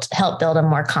help build a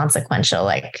more consequential,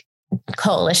 like,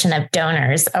 coalition of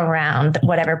donors around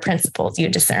whatever principles you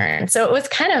discern. So it was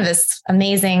kind of this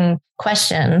amazing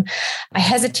question. I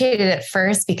hesitated at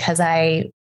first because I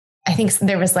think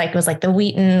there was like, it was like the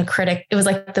Wheaton critic. It was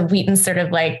like the Wheaton sort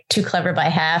of like too clever by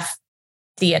half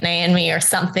DNA in me or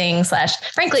something,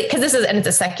 frankly, because it's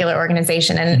a secular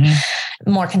organization and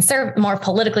more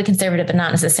politically conservative, but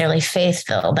not necessarily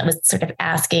faith-filled, that was sort of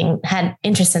had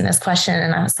interest in this question.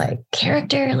 And I was like,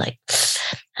 character, like,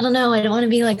 I don't know. I don't want to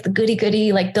be like the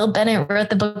goody, like Bill Bennett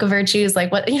wrote the Book of Virtues.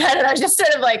 Like what, I don't know, just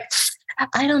sort of like,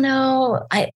 I don't know.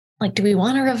 Do we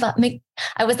want to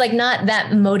I was like not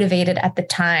that motivated at the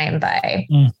time by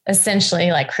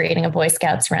essentially like creating a Boy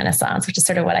Scouts Renaissance, which is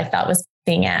sort of what I thought was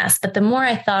being asked. But the more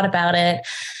I thought about it,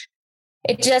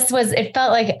 it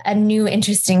felt like a new,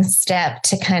 interesting step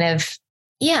to kind of,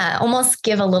 almost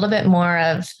give a little bit more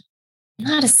of,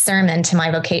 not a sermon to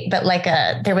my vocation, but like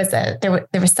there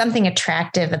was something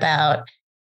attractive about,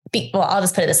 I'll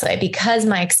just put it this way, because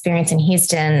my experience in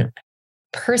Houston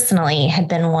personally had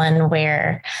been one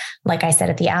where, like I said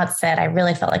at the outset, I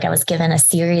really felt like I was given a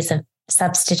series of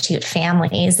substitute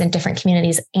families in different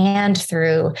communities and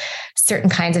through certain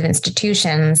kinds of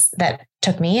institutions that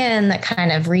took me in, that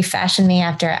kind of refashioned me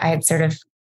after I had sort of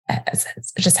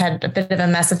just had a bit of a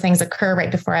mess of things occur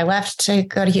right before I left to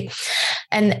go to Houston.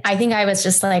 And I think I was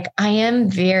just like, I am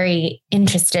very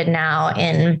interested now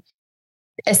in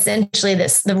essentially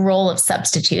the role of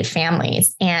substitute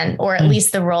families, or at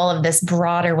least the role of this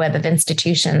broader web of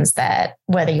institutions that,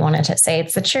 whether you wanted to say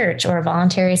it's the church or a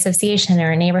voluntary association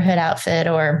or a neighborhood outfit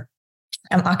or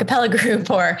an a cappella group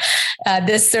or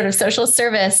this sort of social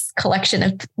service collection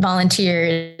of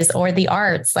volunteers or the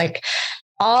arts, like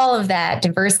all of that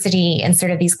diversity and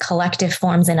sort of these collective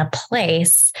forms in a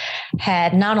place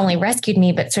had not only rescued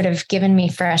me, but sort of given me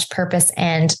fresh purpose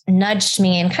and nudged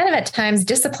me and kind of at times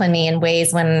disciplined me in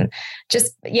ways when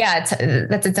that's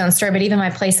its own story. But even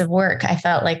my place of work, I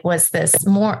felt like was this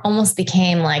almost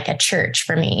became like a church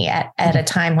for me at a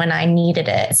time when I needed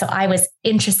it. So I was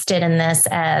interested in this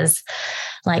as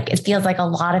like, it feels like a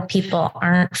lot of people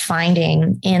aren't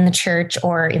finding in the church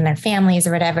or in their families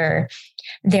or whatever.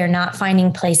 They're not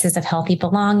finding places of healthy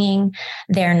belonging.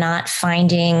 They're not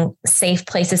finding safe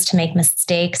places to make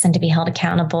mistakes and to be held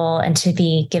accountable and to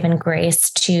be given grace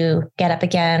to get up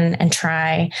again and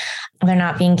try. They're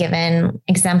not being given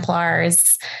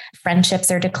exemplars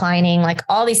friendships are declining, like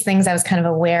all these things I was kind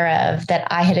of aware of that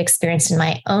I had experienced in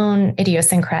my own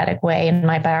idiosyncratic way in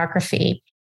my biography.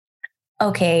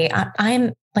 Okay,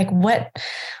 I'm like,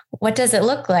 what does it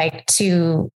look like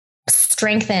to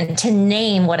strengthen, to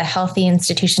name what a healthy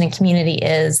institution and community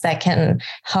is that can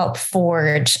help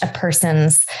forge a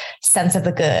person's sense of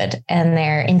the good and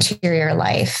their interior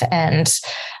life? And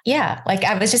yeah, like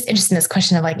I was just interested in this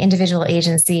question of like individual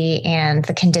agency and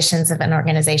the conditions of an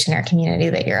organization or community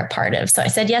that you're a part of. So I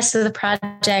said yes to the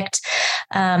project.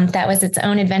 That was its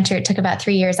own adventure. It took about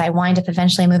 3 years. I wind up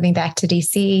eventually moving back to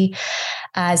DC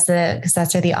because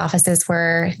that's where the offices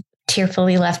were.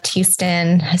 Tearfully left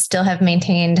Houston. I still have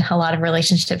maintained a lot of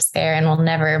relationships there and will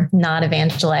never not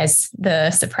evangelize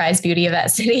the surprise beauty of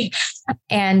that city.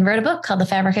 And wrote a book called The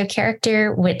Fabric of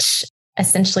Character, which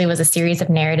essentially was a series of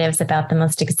narratives about the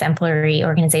most exemplary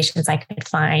organizations I could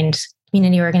find,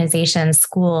 community organizations,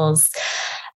 schools,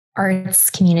 arts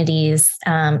communities,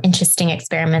 interesting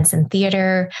experiments in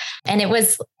theater. And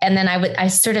then I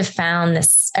sort of found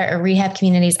this, rehab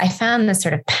communities. I found this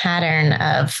sort of pattern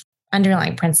of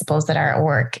underlying principles that are at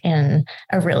work in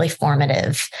a really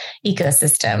formative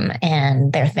ecosystem.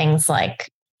 And they're things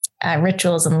like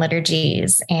rituals and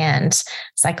liturgies and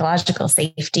psychological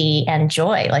safety and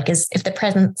joy. Like if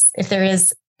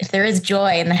there is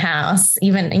joy in the house,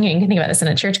 even, you can think about this in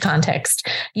a church context,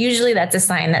 usually that's a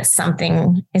sign that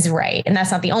something is right. And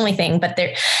that's not the only thing,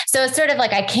 so it's sort of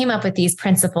like I came up with these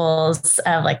principles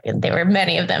of, like, there were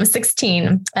many of them,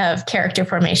 16 of character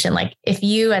formation. Like if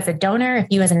you as a donor, if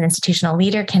you as an institutional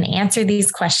leader can answer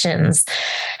these questions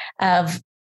of,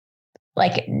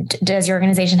 like, does your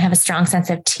organization have a strong sense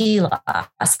of telos,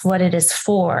 what it is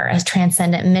for, a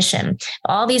transcendent mission?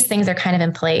 All these things are kind of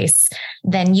in place.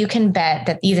 Then you can bet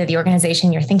that either the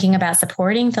organization you're thinking about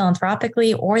supporting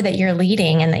philanthropically or that you're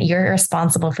leading and that you're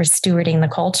responsible for stewarding the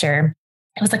culture.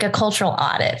 It was like a cultural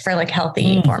audit for like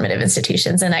healthy formative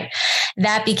institutions. And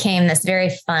that became this very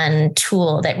fun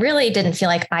tool that really didn't feel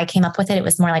like I came up with it. It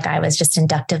was more like I was just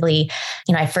inductively,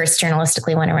 I first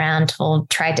journalistically went around,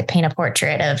 tried to paint a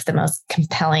portrait of the most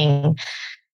compelling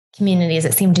communities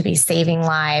that seemed to be saving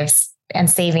lives and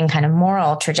saving kind of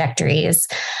moral trajectories.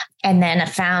 And then I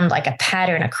found like a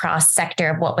pattern across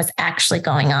sector of what was actually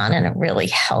going on in a really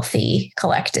healthy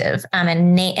collective.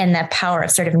 And the power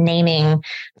of sort of naming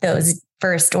those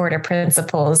first order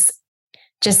principles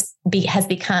has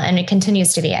become, and it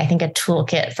continues to be, I think, a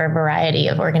toolkit for a variety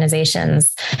of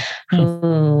organizations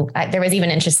who there was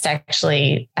even interest,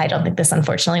 actually, I don't think this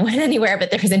unfortunately went anywhere, but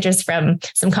there was interest from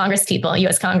some Congress people,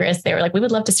 US Congress. They were like, we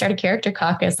would love to start a character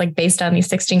caucus, like based on these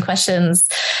 16 questions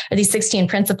or these 16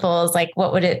 principles. Like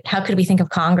how could we think of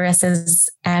Congress as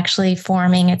actually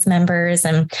forming its members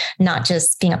and not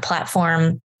just being a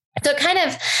platform? So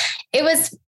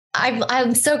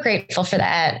I'm so grateful for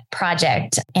that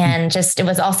project. And it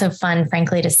was also fun,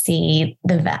 frankly, to see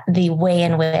the way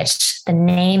in which the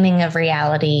naming of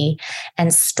reality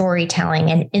and storytelling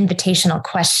and invitational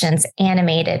questions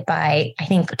animated by, I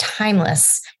think,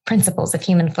 timeless principles of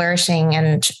human flourishing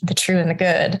and the true and the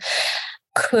good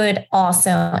could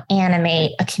also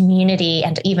animate a community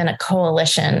and even a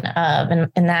coalition of,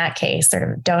 in that case, sort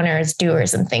of donors,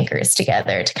 doers, and thinkers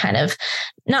together to kind of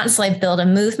not necessarily build a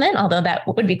movement, although that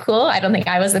would be cool. I don't think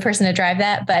I was the person to drive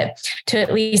that, but to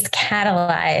at least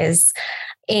catalyze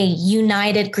a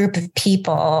united group of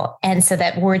people. And so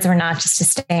that words were not just to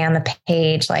stay on the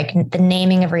page, like the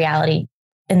naming of reality,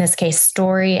 in this case,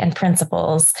 story and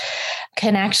principles,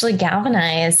 can actually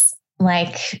galvanize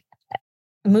like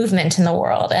movement in the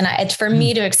world. And for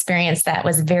me to experience that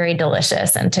was very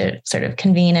delicious, and to sort of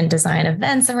convene and design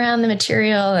events around the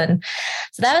material. And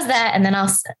so that was that. And then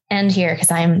I'll end here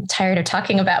because I'm tired of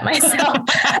talking about myself.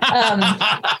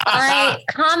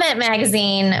 Comment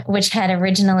Magazine, which had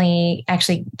originally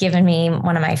actually given me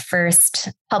one of my first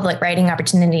public writing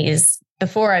opportunities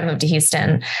before I moved to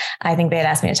Houston, I think they had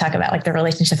asked me to talk about like the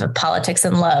relationship of politics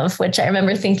and love, which I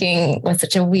remember thinking was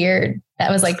such a weird,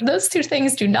 that was like, those two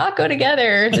things do not go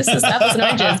together. This is apples and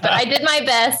oranges. But I did my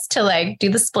best to like do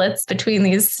the splits between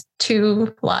these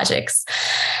two logics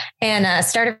and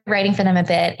started writing for them a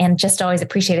bit, and just always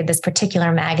appreciated this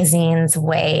particular magazine's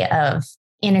way of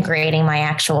integrating my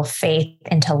actual faith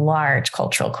into large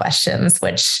cultural questions,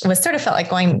 which was sort of felt like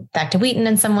going back to Wheaton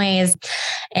in some ways,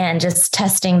 and just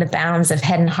testing the bounds of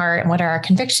head and heart and what are our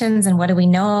convictions and what do we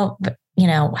know,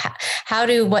 how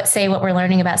do what we're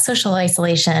learning about social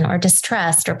isolation or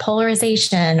distrust or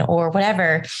polarization or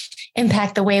whatever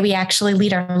impact the way we actually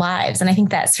lead our lives. And I think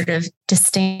that sort of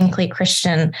distinctly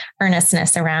Christian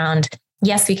earnestness around,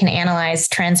 yes, we can analyze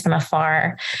trends from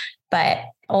afar, but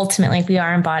ultimately, if we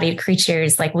are embodied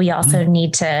creatures, like we also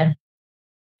need to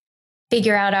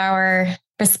figure out our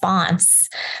response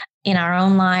in our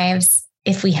own lives,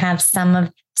 if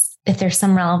there's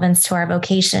some relevance to our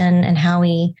vocation and how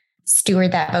we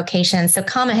steward that vocation. So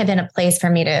Comma had been a place for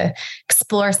me to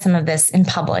explore some of this in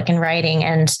public and writing.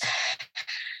 And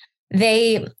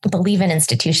they believe in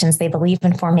institutions. They believe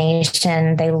in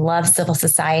formation. They love civil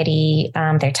society.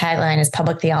 Their tagline is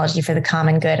public theology for the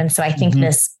common good. And so I think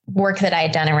this work that I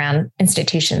had done around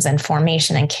institutions and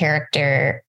formation and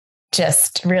character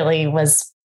just really was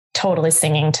totally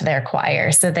singing to their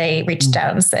choir. So they reached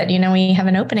out and said, we have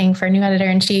an opening for a new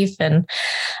editor-in-chief. And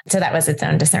so that was its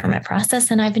own discernment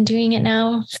process. And I've been doing it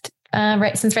now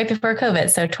since right before COVID.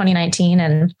 So 2019.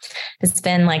 And it's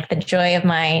been like the joy of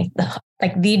my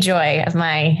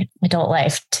adult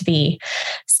life to be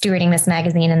stewarding this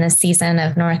magazine in this season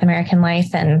of North American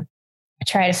life and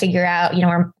try to figure out,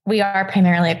 we are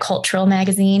primarily a cultural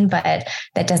magazine, but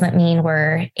that doesn't mean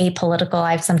we're apolitical.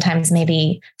 I've sometimes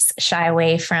maybe shy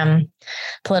away from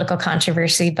political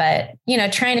controversy, but,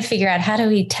 trying to figure out how do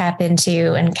we tap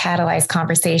into and catalyze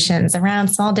conversations around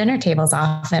small dinner tables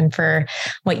often for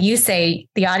what you say,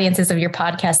 the audiences of your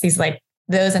podcast, these like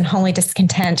those in holy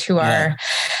discontent who are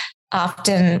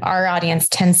often, our audience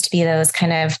tends to be those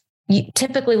kind of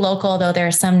typically local, though there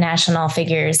are some national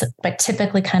figures, but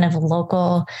typically kind of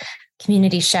local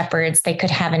community shepherds. They could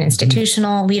have an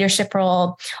institutional leadership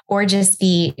role or just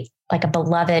be like a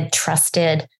beloved,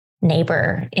 trusted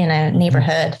neighbor in a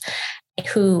neighborhood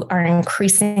who are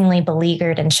increasingly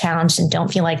beleaguered and challenged and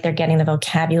don't feel like they're getting the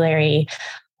vocabulary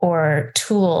or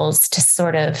tools to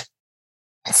sort of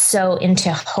so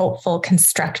into hopeful,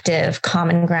 constructive,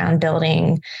 common ground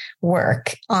building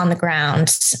work on the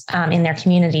ground in their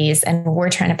communities. And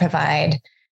we're trying to provide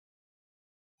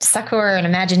succor and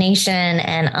imagination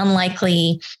and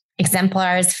unlikely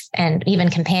exemplars and even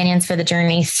companions for the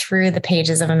journey through the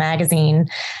pages of a magazine.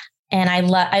 And I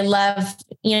love,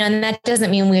 and that doesn't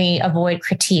mean we avoid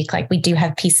critique. Like we do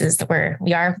have pieces where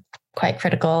we are quite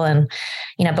critical and,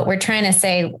 but we're trying to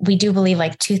say, we do believe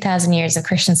like 2000 years of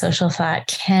Christian social thought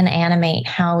can animate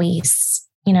how we,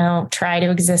 try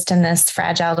to exist in this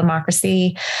fragile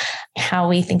democracy, how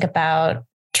we think about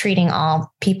treating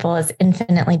all people as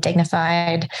infinitely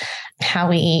dignified, how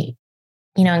we,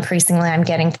 increasingly I'm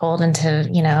getting pulled into,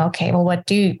 okay, well, what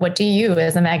do you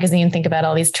as a magazine think about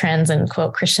all these trends and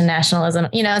quote Christian nationalism,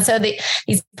 so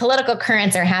these political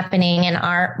currents are happening and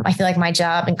I feel like my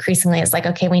job increasingly is like,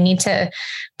 okay,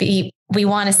 we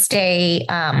want to stay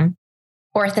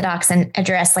orthodox and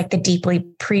address like the deeply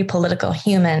pre-political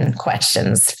human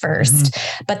questions first,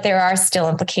 but there are still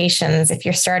implications if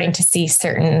you're starting to see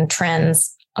certain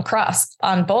trends across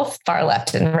on both far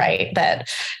left and right that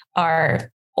are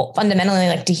fundamentally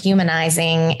like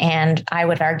dehumanizing and I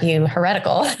would argue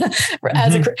heretical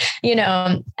as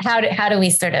how do we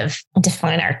sort of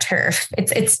define our turf?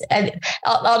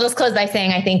 I'll just close by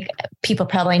saying I think people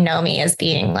probably know me as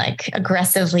being like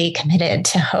aggressively committed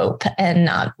to hope and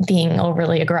not being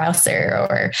overly a grouser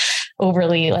or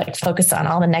overly like focused on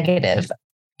all the negative.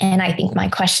 And I think my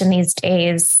question these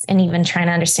days, and even trying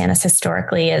to understand this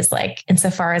historically, is like,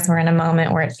 insofar as we're in a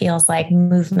moment where it feels like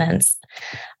movements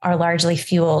are largely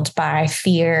fueled by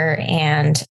fear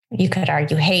and you could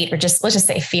argue hate, or just, let's just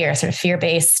say fear, sort of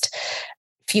fear-based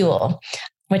fuel,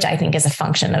 which I think is a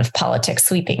function of politics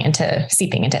seeping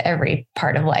into every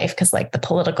part of life. Cause like the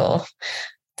political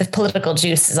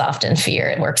juice is often fear.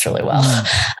 It works really well.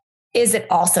 Is it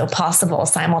also possible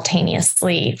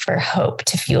simultaneously for hope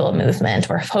to fuel a movement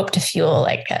or hope to fuel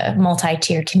like a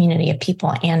multi-tiered community of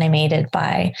people animated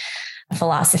by a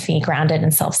philosophy grounded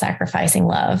in self-sacrificing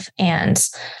love? And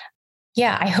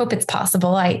yeah, I hope it's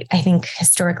possible. I think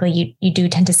historically you do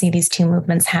tend to see these two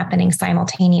movements happening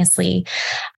simultaneously,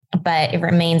 but it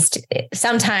remains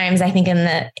sometimes I think in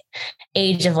the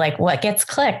age of like what gets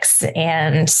clicks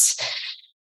and,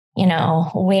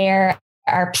 where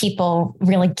are people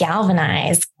really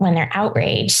galvanized when they're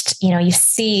outraged? You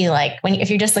see like if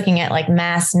you're just looking at like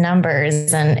mass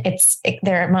numbers and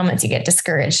there are moments you get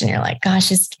discouraged and you're like,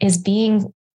 gosh, is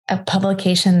being a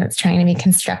publication that's trying to be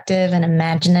constructive and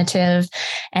imaginative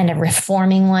and a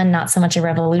reforming one, not so much a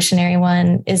revolutionary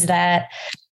one, is that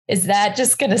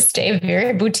just going to stay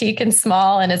very boutique and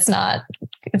small and it's not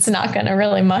going to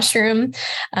really mushroom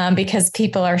because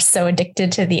people are so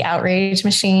addicted to the outrage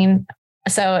machine?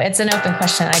 So it's an open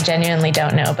question. I genuinely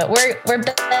don't know, but we're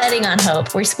betting on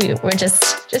hope. We're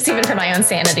just even for my own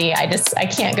sanity, I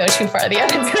can't go too far the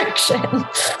other direction.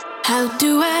 How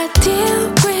do I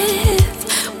deal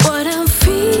with what I'm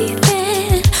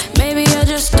feeling? Maybe I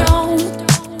just don't.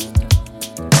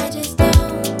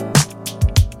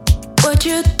 What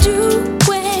you do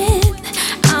when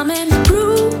I'm in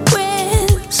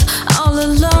ruins, all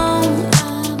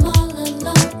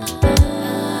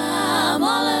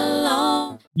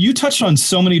touched on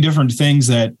so many different things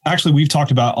that actually we've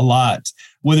talked about a lot,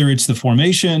 whether it's the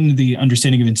formation, the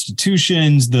understanding of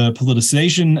institutions, the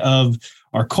politicization of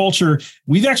our culture.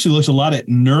 We've actually looked a lot at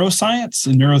neuroscience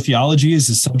and neurotheology as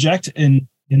a subject in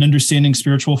understanding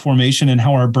spiritual formation and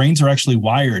how our brains are actually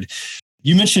wired.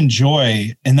 You mentioned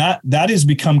joy, and that has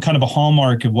become kind of a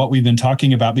hallmark of what we've been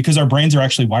talking about because our brains are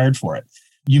actually wired for it.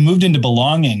 You moved into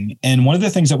belonging. And one of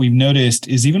the things that we've noticed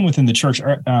is even within the church,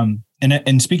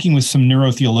 and speaking with some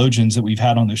neurotheologians that we've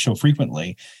had on the show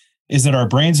frequently, is that our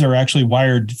brains are actually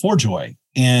wired for joy.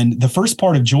 And the first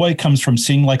part of joy comes from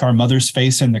seeing like our mother's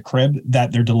face in the crib,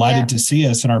 that they're delighted to see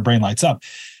us and our brain lights up.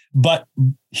 But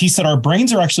he said our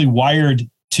brains are actually wired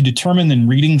to determine in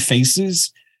reading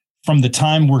faces from the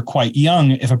time we're quite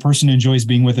young, if a person enjoys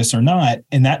being with us or not.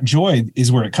 And that joy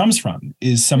is where it comes from,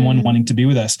 is someone wanting to be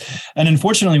with us. And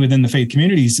unfortunately, within the faith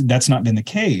communities, that's not been the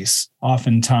case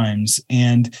oftentimes.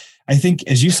 And I think,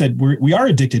 as you said, we are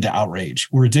addicted to outrage.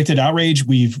 We're addicted to outrage.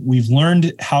 We've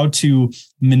learned how to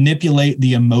manipulate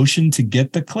the emotion to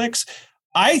get the clicks.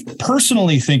 I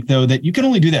personally think, though, that you can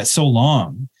only do that so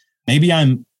long. Maybe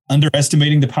I'm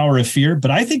underestimating the power of fear, but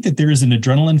I think that there is an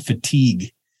adrenaline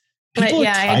fatigue. People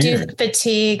I do.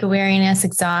 Fatigue, weariness,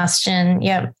 exhaustion.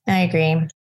 Yep, I agree. And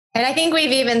I think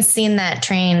we've even seen that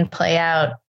train play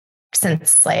out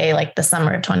since, say, like the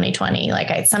summer of 2020.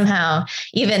 Like I somehow,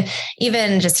 even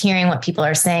just hearing what people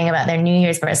are saying about their New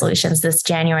Year's resolutions this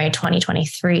January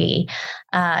 2023,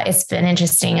 it's been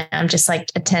interesting. I'm just like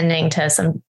attending to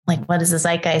some, like, what is the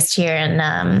zeitgeist here? And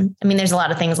I mean, there's a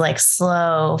lot of things like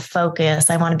slow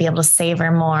focus. I want to be able to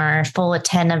savor more, full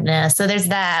attentiveness. So there's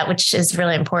that, which is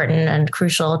really important and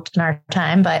crucial in our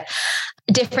time. But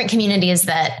different communities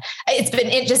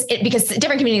because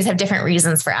different communities have different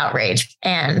reasons for outrage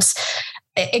and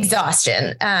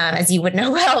exhaustion, as you would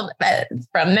know well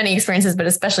from many experiences, but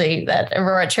especially that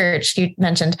Aurora Church you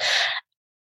mentioned.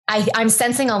 I'm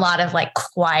sensing a lot of like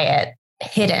quiet,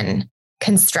 hidden,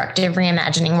 constructive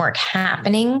reimagining work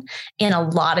happening in a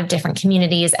lot of different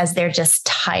communities as they're just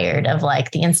tired of like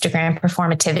the Instagram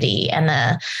performativity and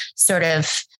the sort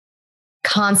of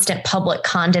constant public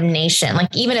condemnation.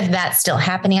 Like, even if that's still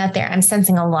happening out there, I'm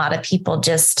sensing a lot of people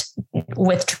just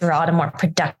withdraw to more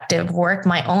productive work.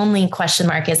 My only question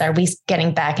mark is, are we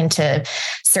getting back into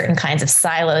certain kinds of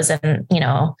silos? And,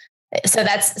 so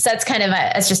that's kind of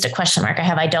it's just a question mark I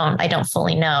have. I don't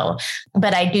fully know,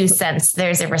 but I do sense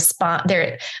there's a response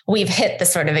there. We've hit the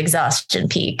sort of exhaustion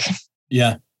peak.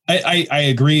 Yeah, I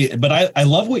agree. But I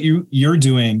love what you're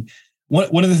doing.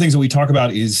 One of the things that we talk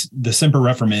about is the semper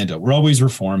reformanda. We're always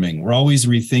reforming. We're always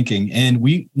rethinking. And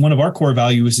one of our core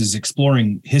values is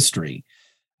exploring history.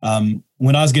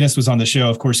 When Os Guinness was on the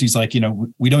show, of course, he's like,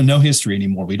 we don't know history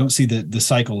anymore. We don't see the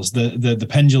cycles, the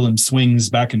pendulum swings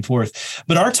back and forth.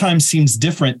 But our time seems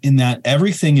different in that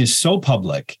everything is so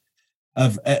public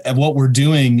of what we're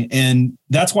doing. And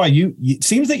that's why it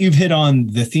seems that you've hit on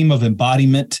the theme of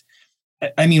embodiment.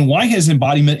 I mean, why has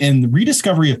embodiment and the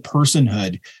rediscovery of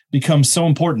personhood become so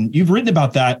important? You've written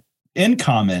about that in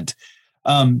comment.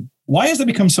 Why has that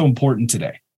become so important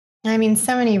today? I mean,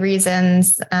 so many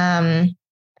reasons.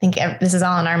 I think this is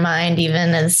all in our mind,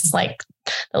 even as like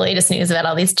the latest news about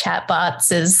all these chat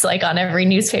bots is like on every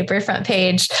newspaper front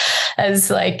page as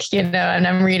like, and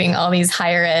I'm reading all these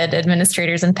higher ed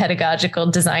administrators and pedagogical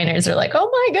designers are like, oh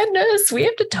my goodness, we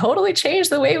have to totally change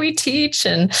the way we teach.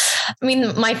 And I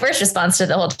mean, my first response to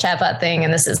the whole chatbot thing,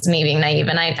 and this is me being naive,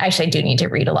 and I actually do need to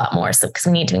read a lot more because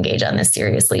we need to engage on this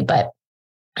seriously, but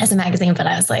as a magazine, but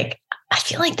I was like, I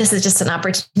feel like this is just an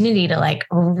opportunity to like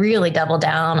really double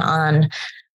down on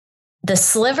the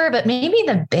sliver, but maybe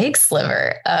the big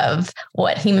sliver of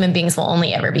what human beings will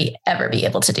only ever be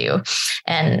able to do.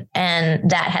 And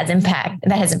that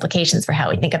has implications for how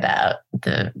we think about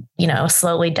the,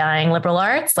 slowly dying liberal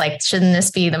arts. Like, shouldn't this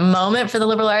be the moment for the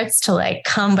liberal arts to like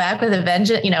come back with a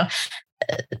vengeance,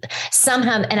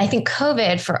 somehow? And I think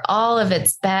COVID, for all of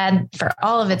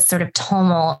its sort of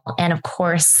tumult, and of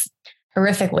course,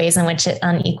 horrific ways in which it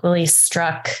unequally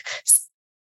struck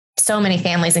so many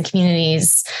families and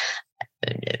communities,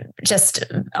 just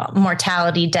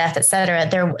mortality, death, et cetera.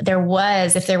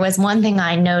 If there was one thing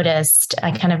I noticed, I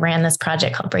kind of ran this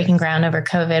project called Breaking Ground over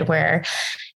COVID, where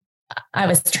I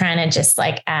was trying to just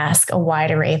like ask a wide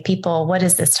array of people, what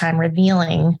is this time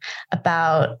revealing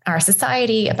about our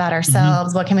society, about ourselves?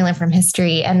 Mm-hmm. What can we learn from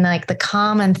history? And like the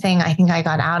common thing I think I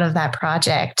got out of that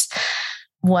project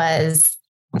was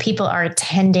people are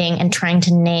attending and trying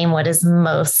to name what is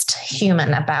most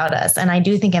human about us. And I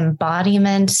do think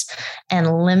embodiment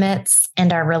and limits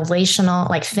and our relational,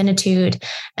 like finitude,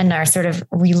 and our sort of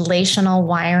relational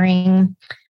wiring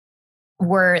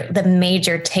were the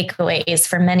major takeaways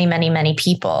for many, many, many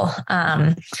people.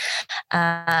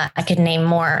 I could name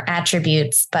more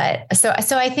attributes, but so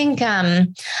I think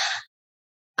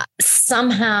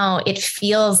somehow it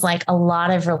feels like a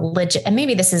lot of religion, and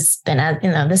maybe this has been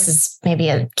this is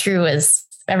maybe true as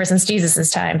ever since Jesus's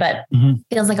time, but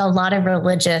feels like a lot of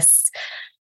religious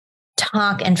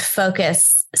talk and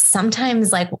focus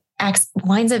sometimes like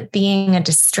winds up being a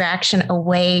distraction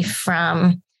away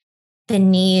from the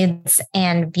needs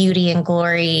and beauty and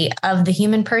glory of the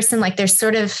human person. Like there's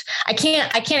sort of, I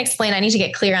can't explain. I need to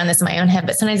get clear on this in my own head,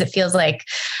 but sometimes it feels like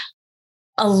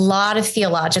a lot of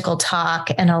theological talk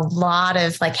and a lot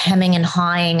of like hemming and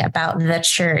hawing about the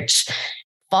church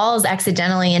falls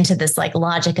accidentally into this like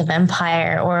logic of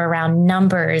empire or around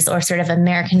numbers or sort of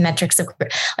American metrics of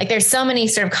like, there's so many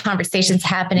sort of conversations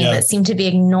happening that seem to be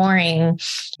ignoring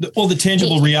the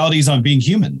tangible realities on being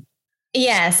human.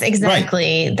 Yes,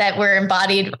 exactly. Right. That were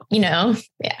embodied,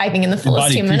 I think in the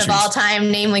fullest human creatures of all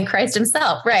time, namely Christ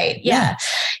himself. Right. Yeah.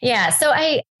 So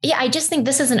I just think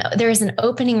there is an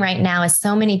opening right now as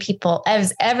so many people,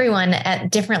 as everyone at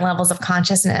different levels of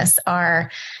consciousness are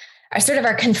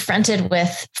confronted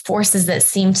with forces that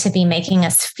seem to be making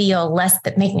us feel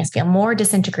more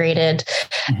disintegrated,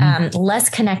 less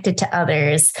connected to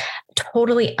others,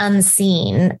 totally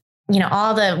unseen.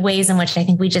 All the ways in which I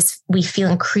think we feel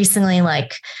increasingly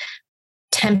like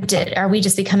tempted. Are we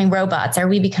just becoming robots? Are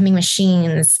we becoming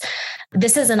machines?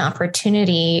 This is an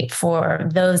opportunity for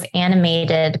those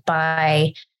animated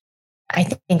by, I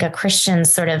think, a Christian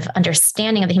sort of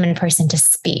understanding of the human person to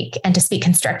speak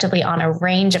constructively on a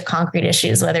range of concrete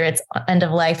issues, whether it's end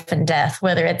of life and death,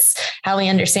 whether it's how we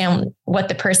understand what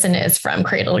the person is from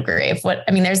cradle to grave.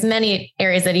 There's many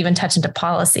areas that even touch into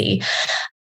policy.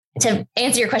 To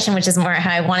answer your question, which is more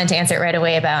how I wanted to answer it right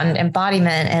away about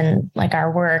embodiment and like our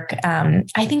work,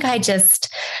 I think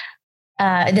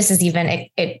this is even,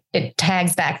 it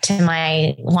tags back to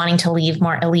my wanting to leave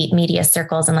more elite media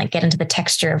circles and like get into the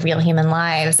texture of real human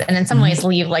lives. And in some ways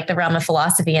leave like the realm of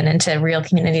philosophy and into real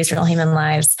communities, real human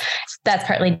lives. That's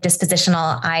partly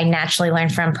dispositional. I naturally learn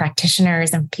from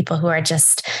practitioners and people who are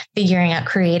just figuring out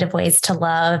creative ways to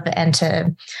love and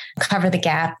to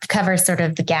cover sort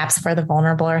of the gaps where the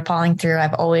vulnerable are falling through.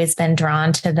 I've always been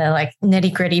drawn to the like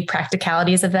nitty gritty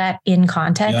practicalities of that in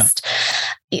context.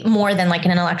 More than like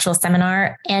an intellectual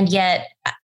seminar. And yet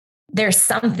there's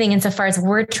something insofar as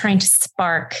we're trying to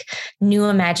spark new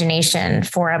imagination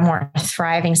for a more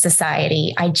thriving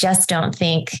society. I just don't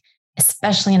think,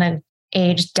 especially in an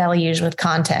age deluged with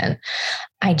content,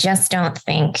 I just don't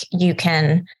think you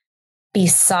can be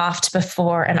soft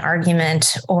before an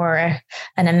argument or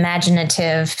an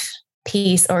imaginative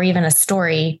piece or even a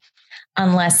story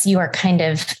unless you are kind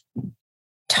of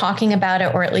talking about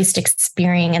it or at least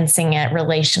experiencing it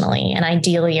relationally and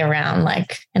ideally around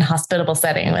like in a hospitable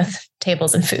setting with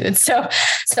tables and food. So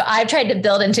I've tried to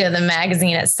build into the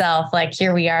magazine itself. Like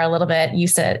here we are a little bit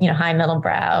used to, high middle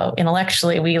brow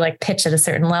intellectually, we like pitch at a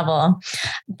certain level.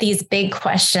 These big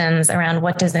questions around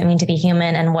what does it mean to be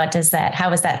human and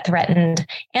how is that threatened?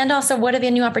 And also what are the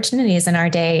new opportunities in our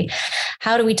day?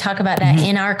 How do we talk about that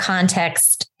in our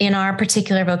context, in our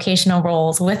particular vocational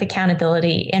roles with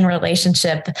accountability in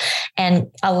relationship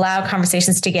and allow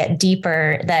conversations to get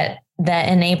deeper that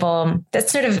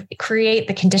sort of create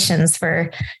the conditions for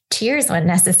tears when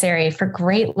necessary, for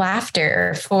great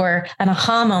laughter, for an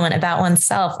aha moment about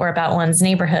oneself or about one's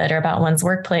neighborhood or about one's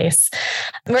workplace.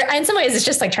 Where in some ways it's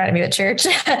just like trying to be the church,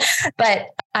 but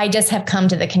I just have come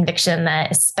to the conviction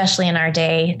that especially in our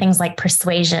day, things like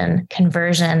persuasion,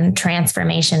 conversion,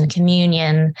 transformation,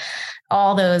 communion,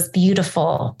 all those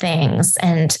beautiful things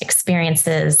and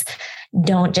experiences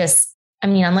don't just,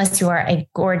 unless you are a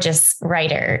gorgeous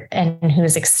writer and who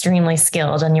is extremely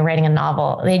skilled and you're writing a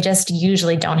novel, they just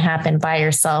usually don't happen by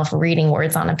yourself reading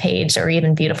words on a page or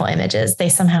even beautiful images. They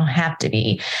somehow have to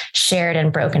be shared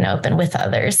and broken open with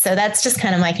others. So that's just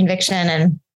kind of my conviction.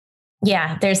 And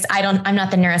yeah, I'm not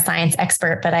the neuroscience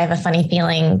expert, but I have a funny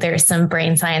feeling there's some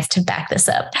brain science to back this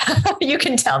up. You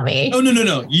can tell me. Oh,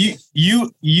 no.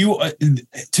 You,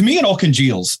 to me, it all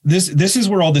congeals. This is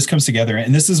where all this comes together.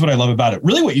 And this is what I love about it.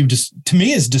 Really what you've just, to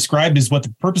me, is described as what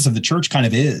the purpose of the church kind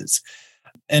of is.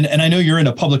 And I know you're in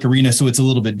a public arena, so it's a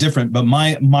little bit different, but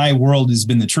my world has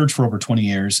been the church for over 20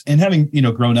 years and having,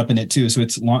 grown up in it too. So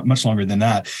it's much longer than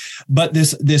that. But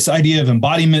this idea of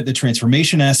embodiment, the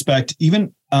transformation aspect,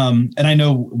 even, and I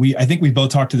know I think we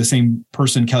both talked to the same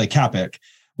person, Kelly Kapic,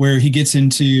 where he gets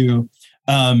into,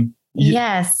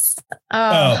 yes.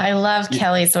 I love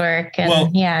Kelly's work.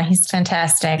 And he's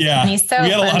fantastic. Yeah. And he's so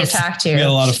fun to talk to. We had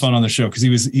a lot of fun on the show because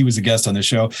he was a guest on the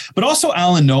show. But also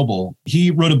Alan Noble.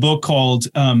 He wrote a book called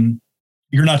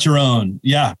You're Not Your Own.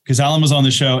 Yeah, because Alan was on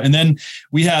the show. And then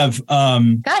we have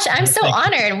gosh, I'm so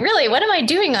honored. Really, what am I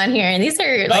doing on here? These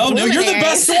are like, oh no, you're the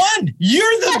best one.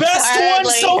 You're the best one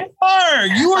so far.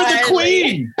 You are the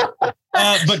queen.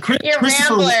 But you're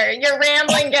Rambler. You're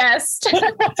rambling guest.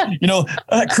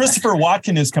 Christopher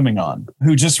Watkin is coming on,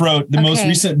 who just wrote the most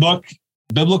recent book,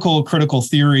 Biblical Critical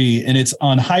Theory, and it's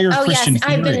on higher Christian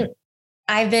theory.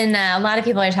 I've been a lot of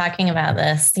people are talking about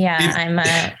this.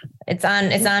 Yeah,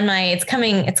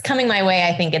 it's coming my way.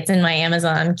 I think it's in my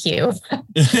Amazon queue.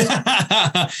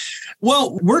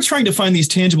 Well, we're trying to find these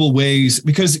tangible ways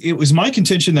because it was my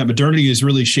contention that modernity has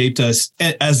really shaped us,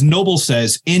 as Noble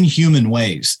says, in human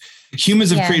ways.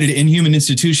 Humans have created inhuman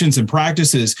institutions and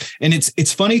practices. And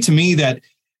it's funny to me that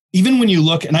even when you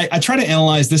look, and I try to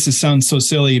analyze this, it sounds so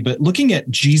silly, but looking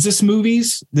at Jesus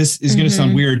movies, this is going to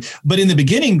sound weird, but in the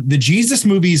beginning, the Jesus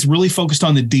movies really focused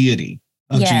on the deity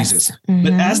of Jesus.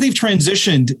 But as they've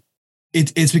transitioned,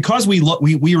 it's because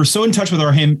we were so in touch with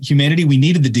our humanity, we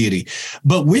needed the deity.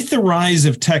 But with the rise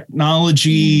of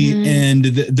technology and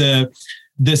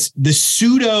the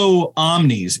pseudo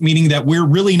omnis, meaning that we're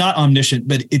really not omniscient,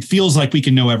 but it feels like we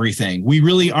can know everything. We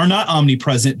really are not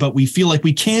omnipresent, but we feel like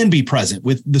we can be present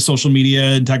with the social media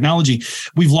and technology.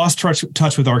 We've lost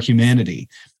touch with our humanity.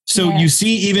 So you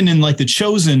see, even in like The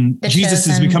Chosen, Jesus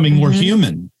is becoming more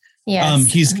human. Yes.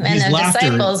 He's the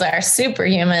disciples are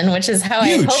superhuman, which is how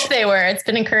I hope they were. It's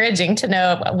been encouraging to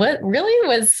know what really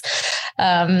was,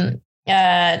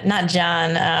 not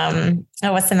John.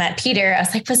 What's the Matt? Peter. I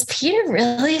was like, was Peter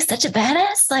really such a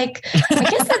badass? Like, I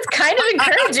guess that's kind of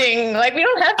encouraging. Like, we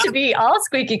don't have to be all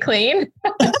squeaky clean.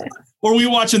 Or we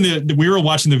were watching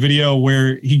the video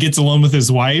where he gets alone with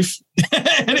his wife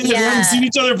and we haven't seen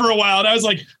each other for a while. And I was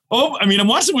like, I'm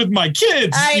watching with my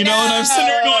kids, and I'm sitting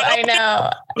there going, I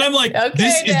know. But I'm like,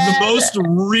 this is the most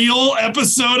real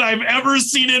episode I've ever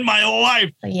seen in my life.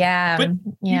 Yeah. But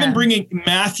even bringing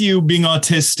Matthew being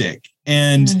autistic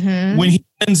and when he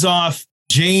sends off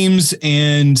James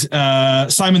and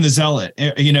Simon the Zealot,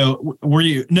 the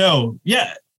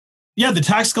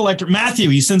tax collector, Matthew,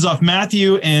 he sends off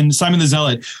Matthew and Simon the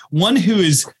Zealot, one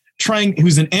who's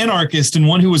an anarchist and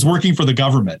one who was working for the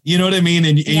government. You know what I mean?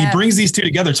 And he brings these two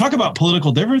together. Talk about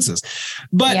political differences.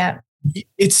 But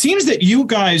it seems that you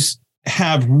guys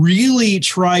have really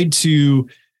tried to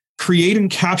create and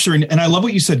capture. And I love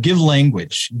what you said, give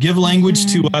language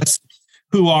to us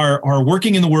who are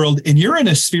working in the world. And you're in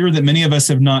a sphere that many of us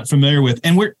have not familiar with.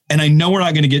 And I know we're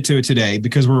not going to get to it today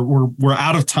because we're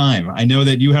out of time. I know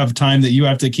that you have time that you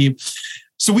have to keep.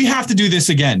 So we have to do this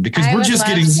again because we're just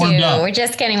getting warmed up. We're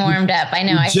just getting warmed up. I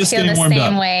know. I feel the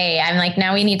same way. I'm like,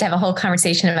 now we need to have a whole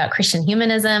conversation about Christian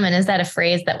humanism. And is that a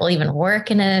phrase that will even work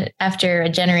after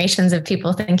generations of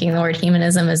people thinking the word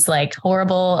humanism is like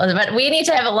horrible? But we need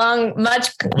to have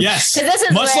because this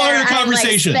is much longer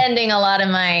conversation. I'm like spending a lot of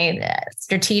my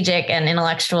strategic and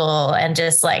intellectual and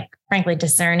just like, frankly,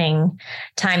 discerning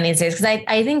time these days. Because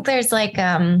I think there's like,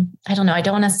 I don't know, I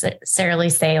don't want to necessarily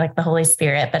say like the Holy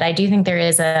Spirit, but I do think there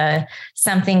is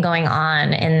something going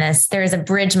on in this. There is a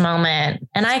bridge moment.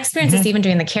 And I experienced this even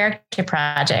doing the Character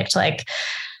Project. Like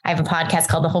I have a podcast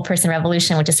called The Whole Person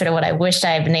Revolution, which is sort of what I wished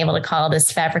I had been able to call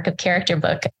this Fabric of Character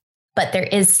book. But there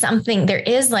is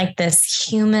like this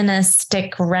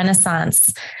humanistic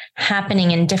renaissance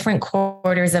happening in different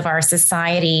quarters of our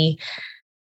society.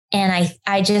 And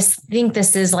I just think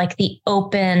this is like the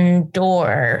open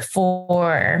door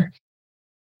for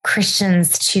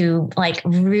Christians to like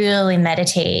really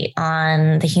meditate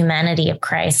on the humanity of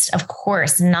Christ. Of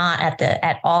course, not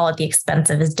at all at the expense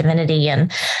of his divinity.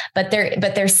 But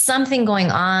there's something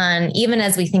going on, even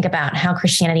as we think about how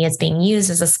Christianity is being used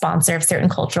as a sponsor of certain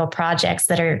cultural projects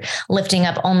that are lifting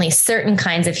up only certain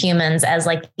kinds of humans as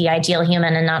like the ideal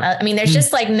human and not, I mean, there's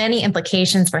just like many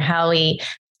implications for how we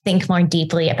think more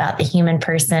deeply about the human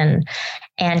person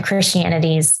and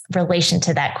Christianity's relation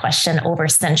to that question over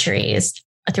centuries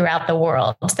throughout the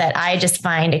world that I just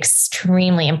find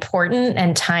extremely important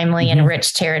and timely and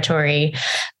rich territory.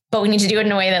 But we need to do it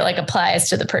in a way that like applies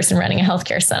to the person running a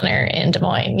healthcare center in Des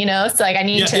Moines, So like I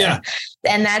need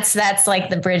and that's like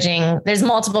the bridging. There's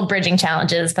multiple bridging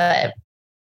challenges, but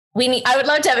I would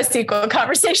love to have a sequel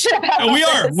conversation about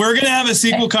this. We're going to have a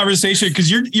sequel conversation because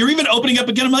you're even opening up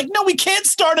again. I'm like, no, we can't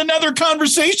start another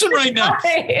conversation right now.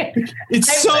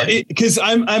 Because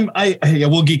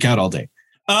we'll geek out all day.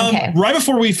 Right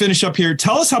before we finish up here,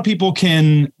 tell us how people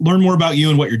can learn more about you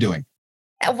and what you're doing.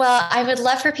 Well, I would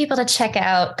love for people to check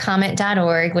out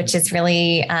comet.org, which is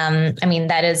really,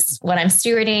 that is what I'm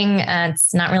stewarding.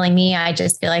 It's not really me. I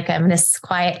just feel like I'm this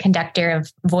quiet conductor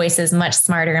of voices, much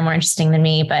smarter and more interesting than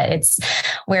me, but it's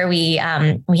where we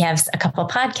have a couple of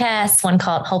podcasts, one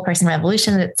called Whole Person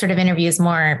Revolution that sort of interviews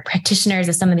more practitioners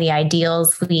of some of the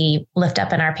ideals we lift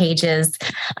up in our pages.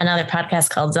 Another podcast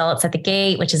called Zealots at the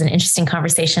Gate, which is an interesting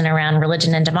conversation around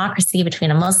religion and democracy between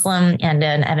a Muslim and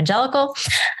an evangelical.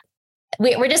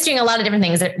 We're just doing a lot of different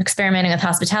things, experimenting with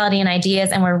hospitality and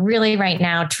ideas. And we're really right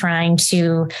now trying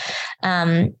to,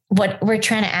 what we're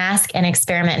trying to ask and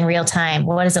experiment in real time.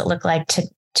 What does it look like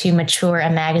to mature a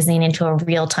magazine into a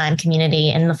real-time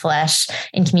community in the flesh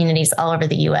in communities all over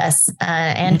the US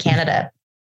and Canada?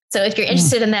 So if you're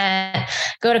interested in that,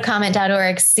 go to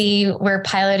comment.org. See, we're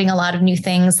piloting a lot of new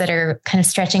things that are kind of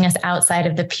stretching us outside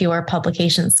of the pure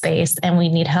publication space. And we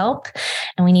need help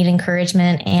and we need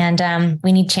encouragement and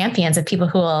we need champions of people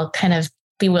who will kind of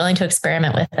be willing to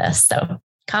experiment with us. So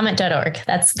comment.org.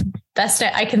 That's the best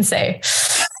I can say.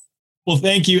 Well,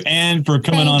 thank you, Ann, for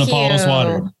coming on Apollos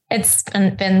Watered. It's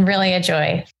been really a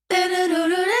joy.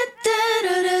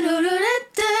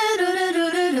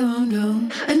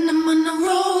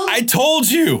 I told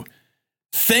you,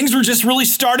 things were just really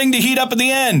starting to heat up at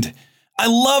the end. I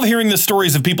love hearing the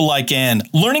stories of people like Ann,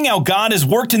 learning how God has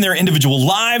worked in their individual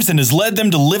lives and has led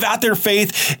them to live out their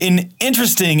faith in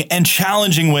interesting and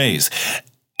challenging ways.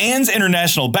 Ann's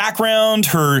international background,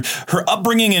 her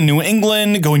upbringing in New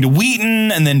England, going to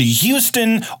Wheaton and then to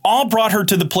Houston, all brought her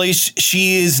to the place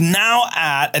she is now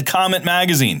at Comment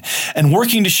Magazine, and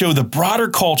working to show the broader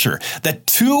culture that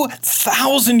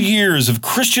 2,000 years of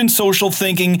Christian social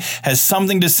thinking has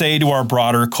something to say to our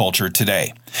broader culture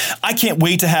today. I can't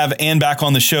wait to have Ann back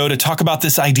on the show to talk about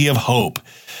this idea of hope.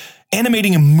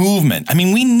 Animating a movement. I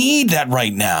mean, we need that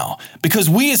right now because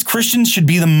we as Christians should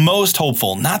be the most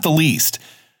hopeful, not the least.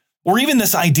 Or even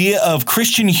this idea of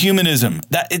Christian humanism,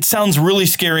 that it sounds really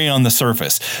scary on the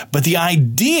surface, but the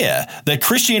idea that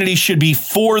Christianity should be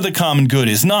for the common good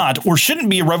is not, or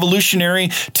shouldn't be revolutionary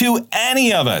to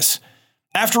any of us.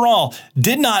 After all,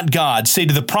 did not God say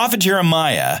to the prophet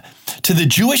Jeremiah, to the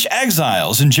Jewish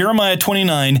exiles in Jeremiah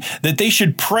 29, that they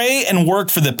should pray and work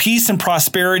for the peace and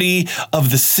prosperity of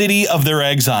the city of their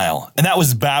exile? And that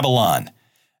was Babylon.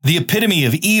 The epitome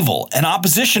of evil and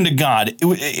opposition to God.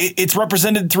 It's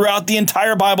represented throughout the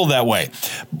entire Bible that way.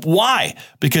 Why?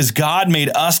 Because God made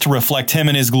us to reflect him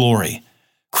in his glory.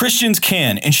 Christians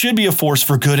can and should be a force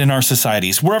for good in our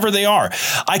societies, wherever they are.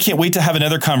 I can't wait to have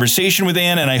another conversation with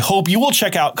Ann, and I hope you will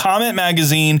check out Comment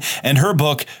Magazine and her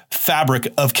book,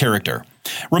 Fabric of Character.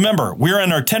 Remember, we're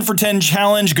in our 10 for 10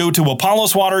 challenge. Go to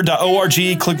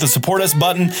apolloswatered.org, click the support us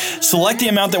button, select the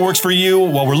amount that works for you.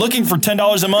 While we're looking for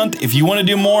 $10 a month, if you want to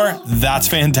do more, that's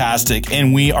fantastic.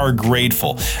 And we are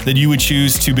grateful that you would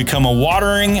choose to become a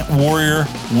watering warrior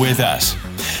with us.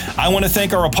 I want to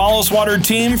thank our Apollos Watered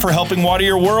team for helping water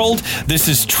your world. This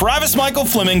is Travis Michael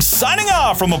Fleming signing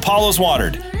off from Apollos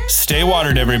Watered. Stay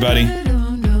watered, everybody.